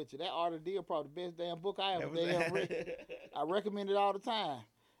honest with you, that Art of the Deal probably the best damn book I ever damn read. I recommend it all the time.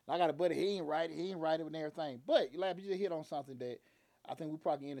 I got a buddy, he ain't write it and everything. But Lab, you just hit on something that I think we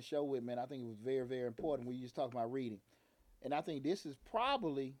probably end the show with, man. I think it was very, very important when you just talk about reading. And I think this is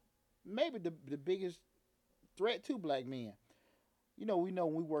probably maybe the biggest threat to black men. We know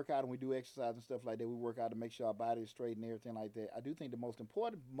when we work out and we do exercise and stuff like that, we work out to make sure our body is straight and everything like that. I do think the most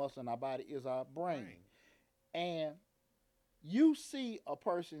important muscle in our body is our brain. Brain. And you see a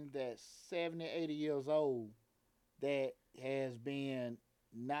person that's 70, 80 years old that has been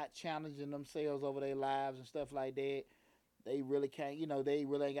not challenging themselves over their lives and stuff like that. They really can't, they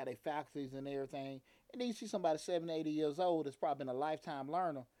really ain't got their faculties and everything. And then you see somebody 70, 80 years old that's probably been a lifetime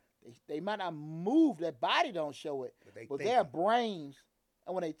learner. They might not move, their body don't show it, but their brains,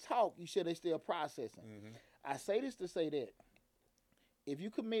 and when they talk, you sure they still processing. Mm-hmm. I say this to say that if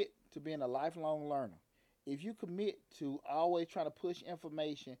you commit to being a lifelong learner, if you commit to always trying to push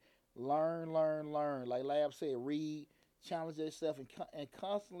information, learn, learn, learn, like Lab said, read, challenge yourself, and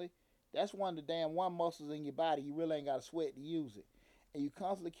constantly, that's one of the damn one muscles in your body. You really ain't got to sweat to use it. And you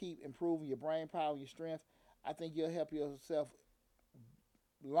constantly keep improving your brain power and your strength. I think you'll help yourself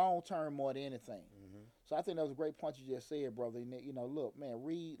long term more than anything. Mm-hmm. So I think that was a great point you just said, brother. And that, look, man,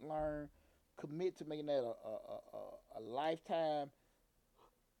 read, learn, commit to making that a lifetime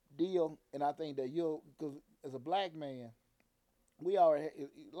deal. And I think that because as a black man, we already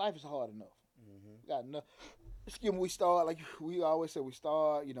life is hard enough. Mm-hmm. We got enough. Excuse me, we start like we always say. We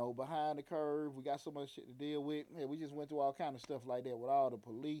start, behind the curve. We got so much shit to deal with. Yeah, we just went through all kind of stuff like that with all the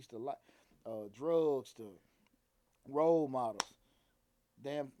police, the drugs, the role models,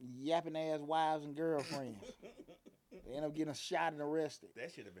 damn yapping ass wives and girlfriends. They end up getting shot and arrested.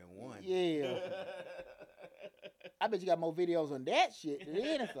 That should have been one. Yeah. I bet you got more videos on that shit than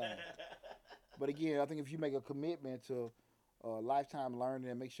anything. But again, I think if you make a commitment to lifetime learning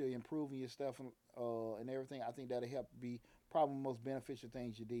and make sure you're improving your stuff and everything, I think that'll help be probably the most beneficial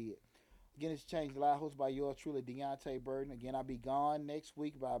things you did. Again, it's Changed the Life, hosted by yours truly, Deontay Burton. Again, I'll be gone next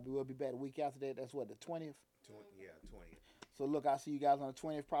week, but we'll be back the week after that. That's what, the 20th? 20th. So look, I'll see you guys on the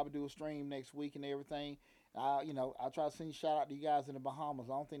 20th. Probably do a stream next week and everything. I'll try to send you a shout out to you guys in the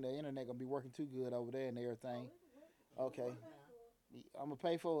Bahamas. I don't think the internet gonna be working too good over there and everything. Okay, I'm gonna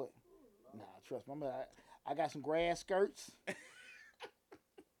pay for it. Nah, trust me. I got some grass skirts,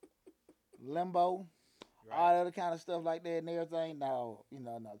 limbo, Right. all that other kind of stuff like that and everything. No,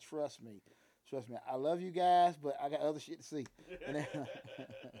 trust me. I love you guys, but I got other shit to see.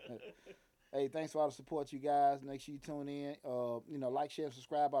 Hey, thanks for all the support, you guys. Make sure you tune in. Like, share, and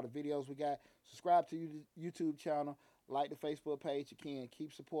subscribe all the videos we got. Subscribe to the YouTube channel. Like the Facebook page. You can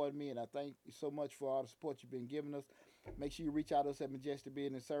keep supporting me, and I thank you so much for all the support you've been giving us. Make sure you reach out to us at Majestic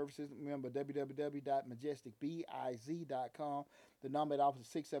Business Services. Remember, www.majesticbiz.com. The number at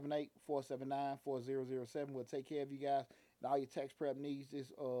office is 678-479-4007. We'll take care of you guys and all your tax prep needs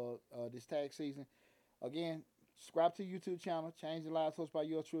this tax season. Again, subscribe to the YouTube channel, Change the Lives, hosted by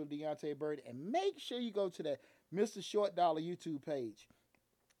yours truly, Deontay Bird, and make sure you go to that Mr. Short Dollar YouTube page.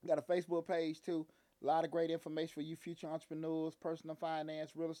 We got a Facebook page too. A lot of great information for you future entrepreneurs, personal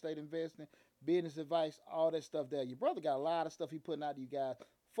finance, real estate investing, business advice, all that stuff there. Your brother got a lot of stuff he putting out to you guys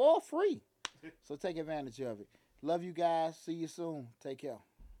for free. So take advantage of it. Love you guys. See you soon. Take care.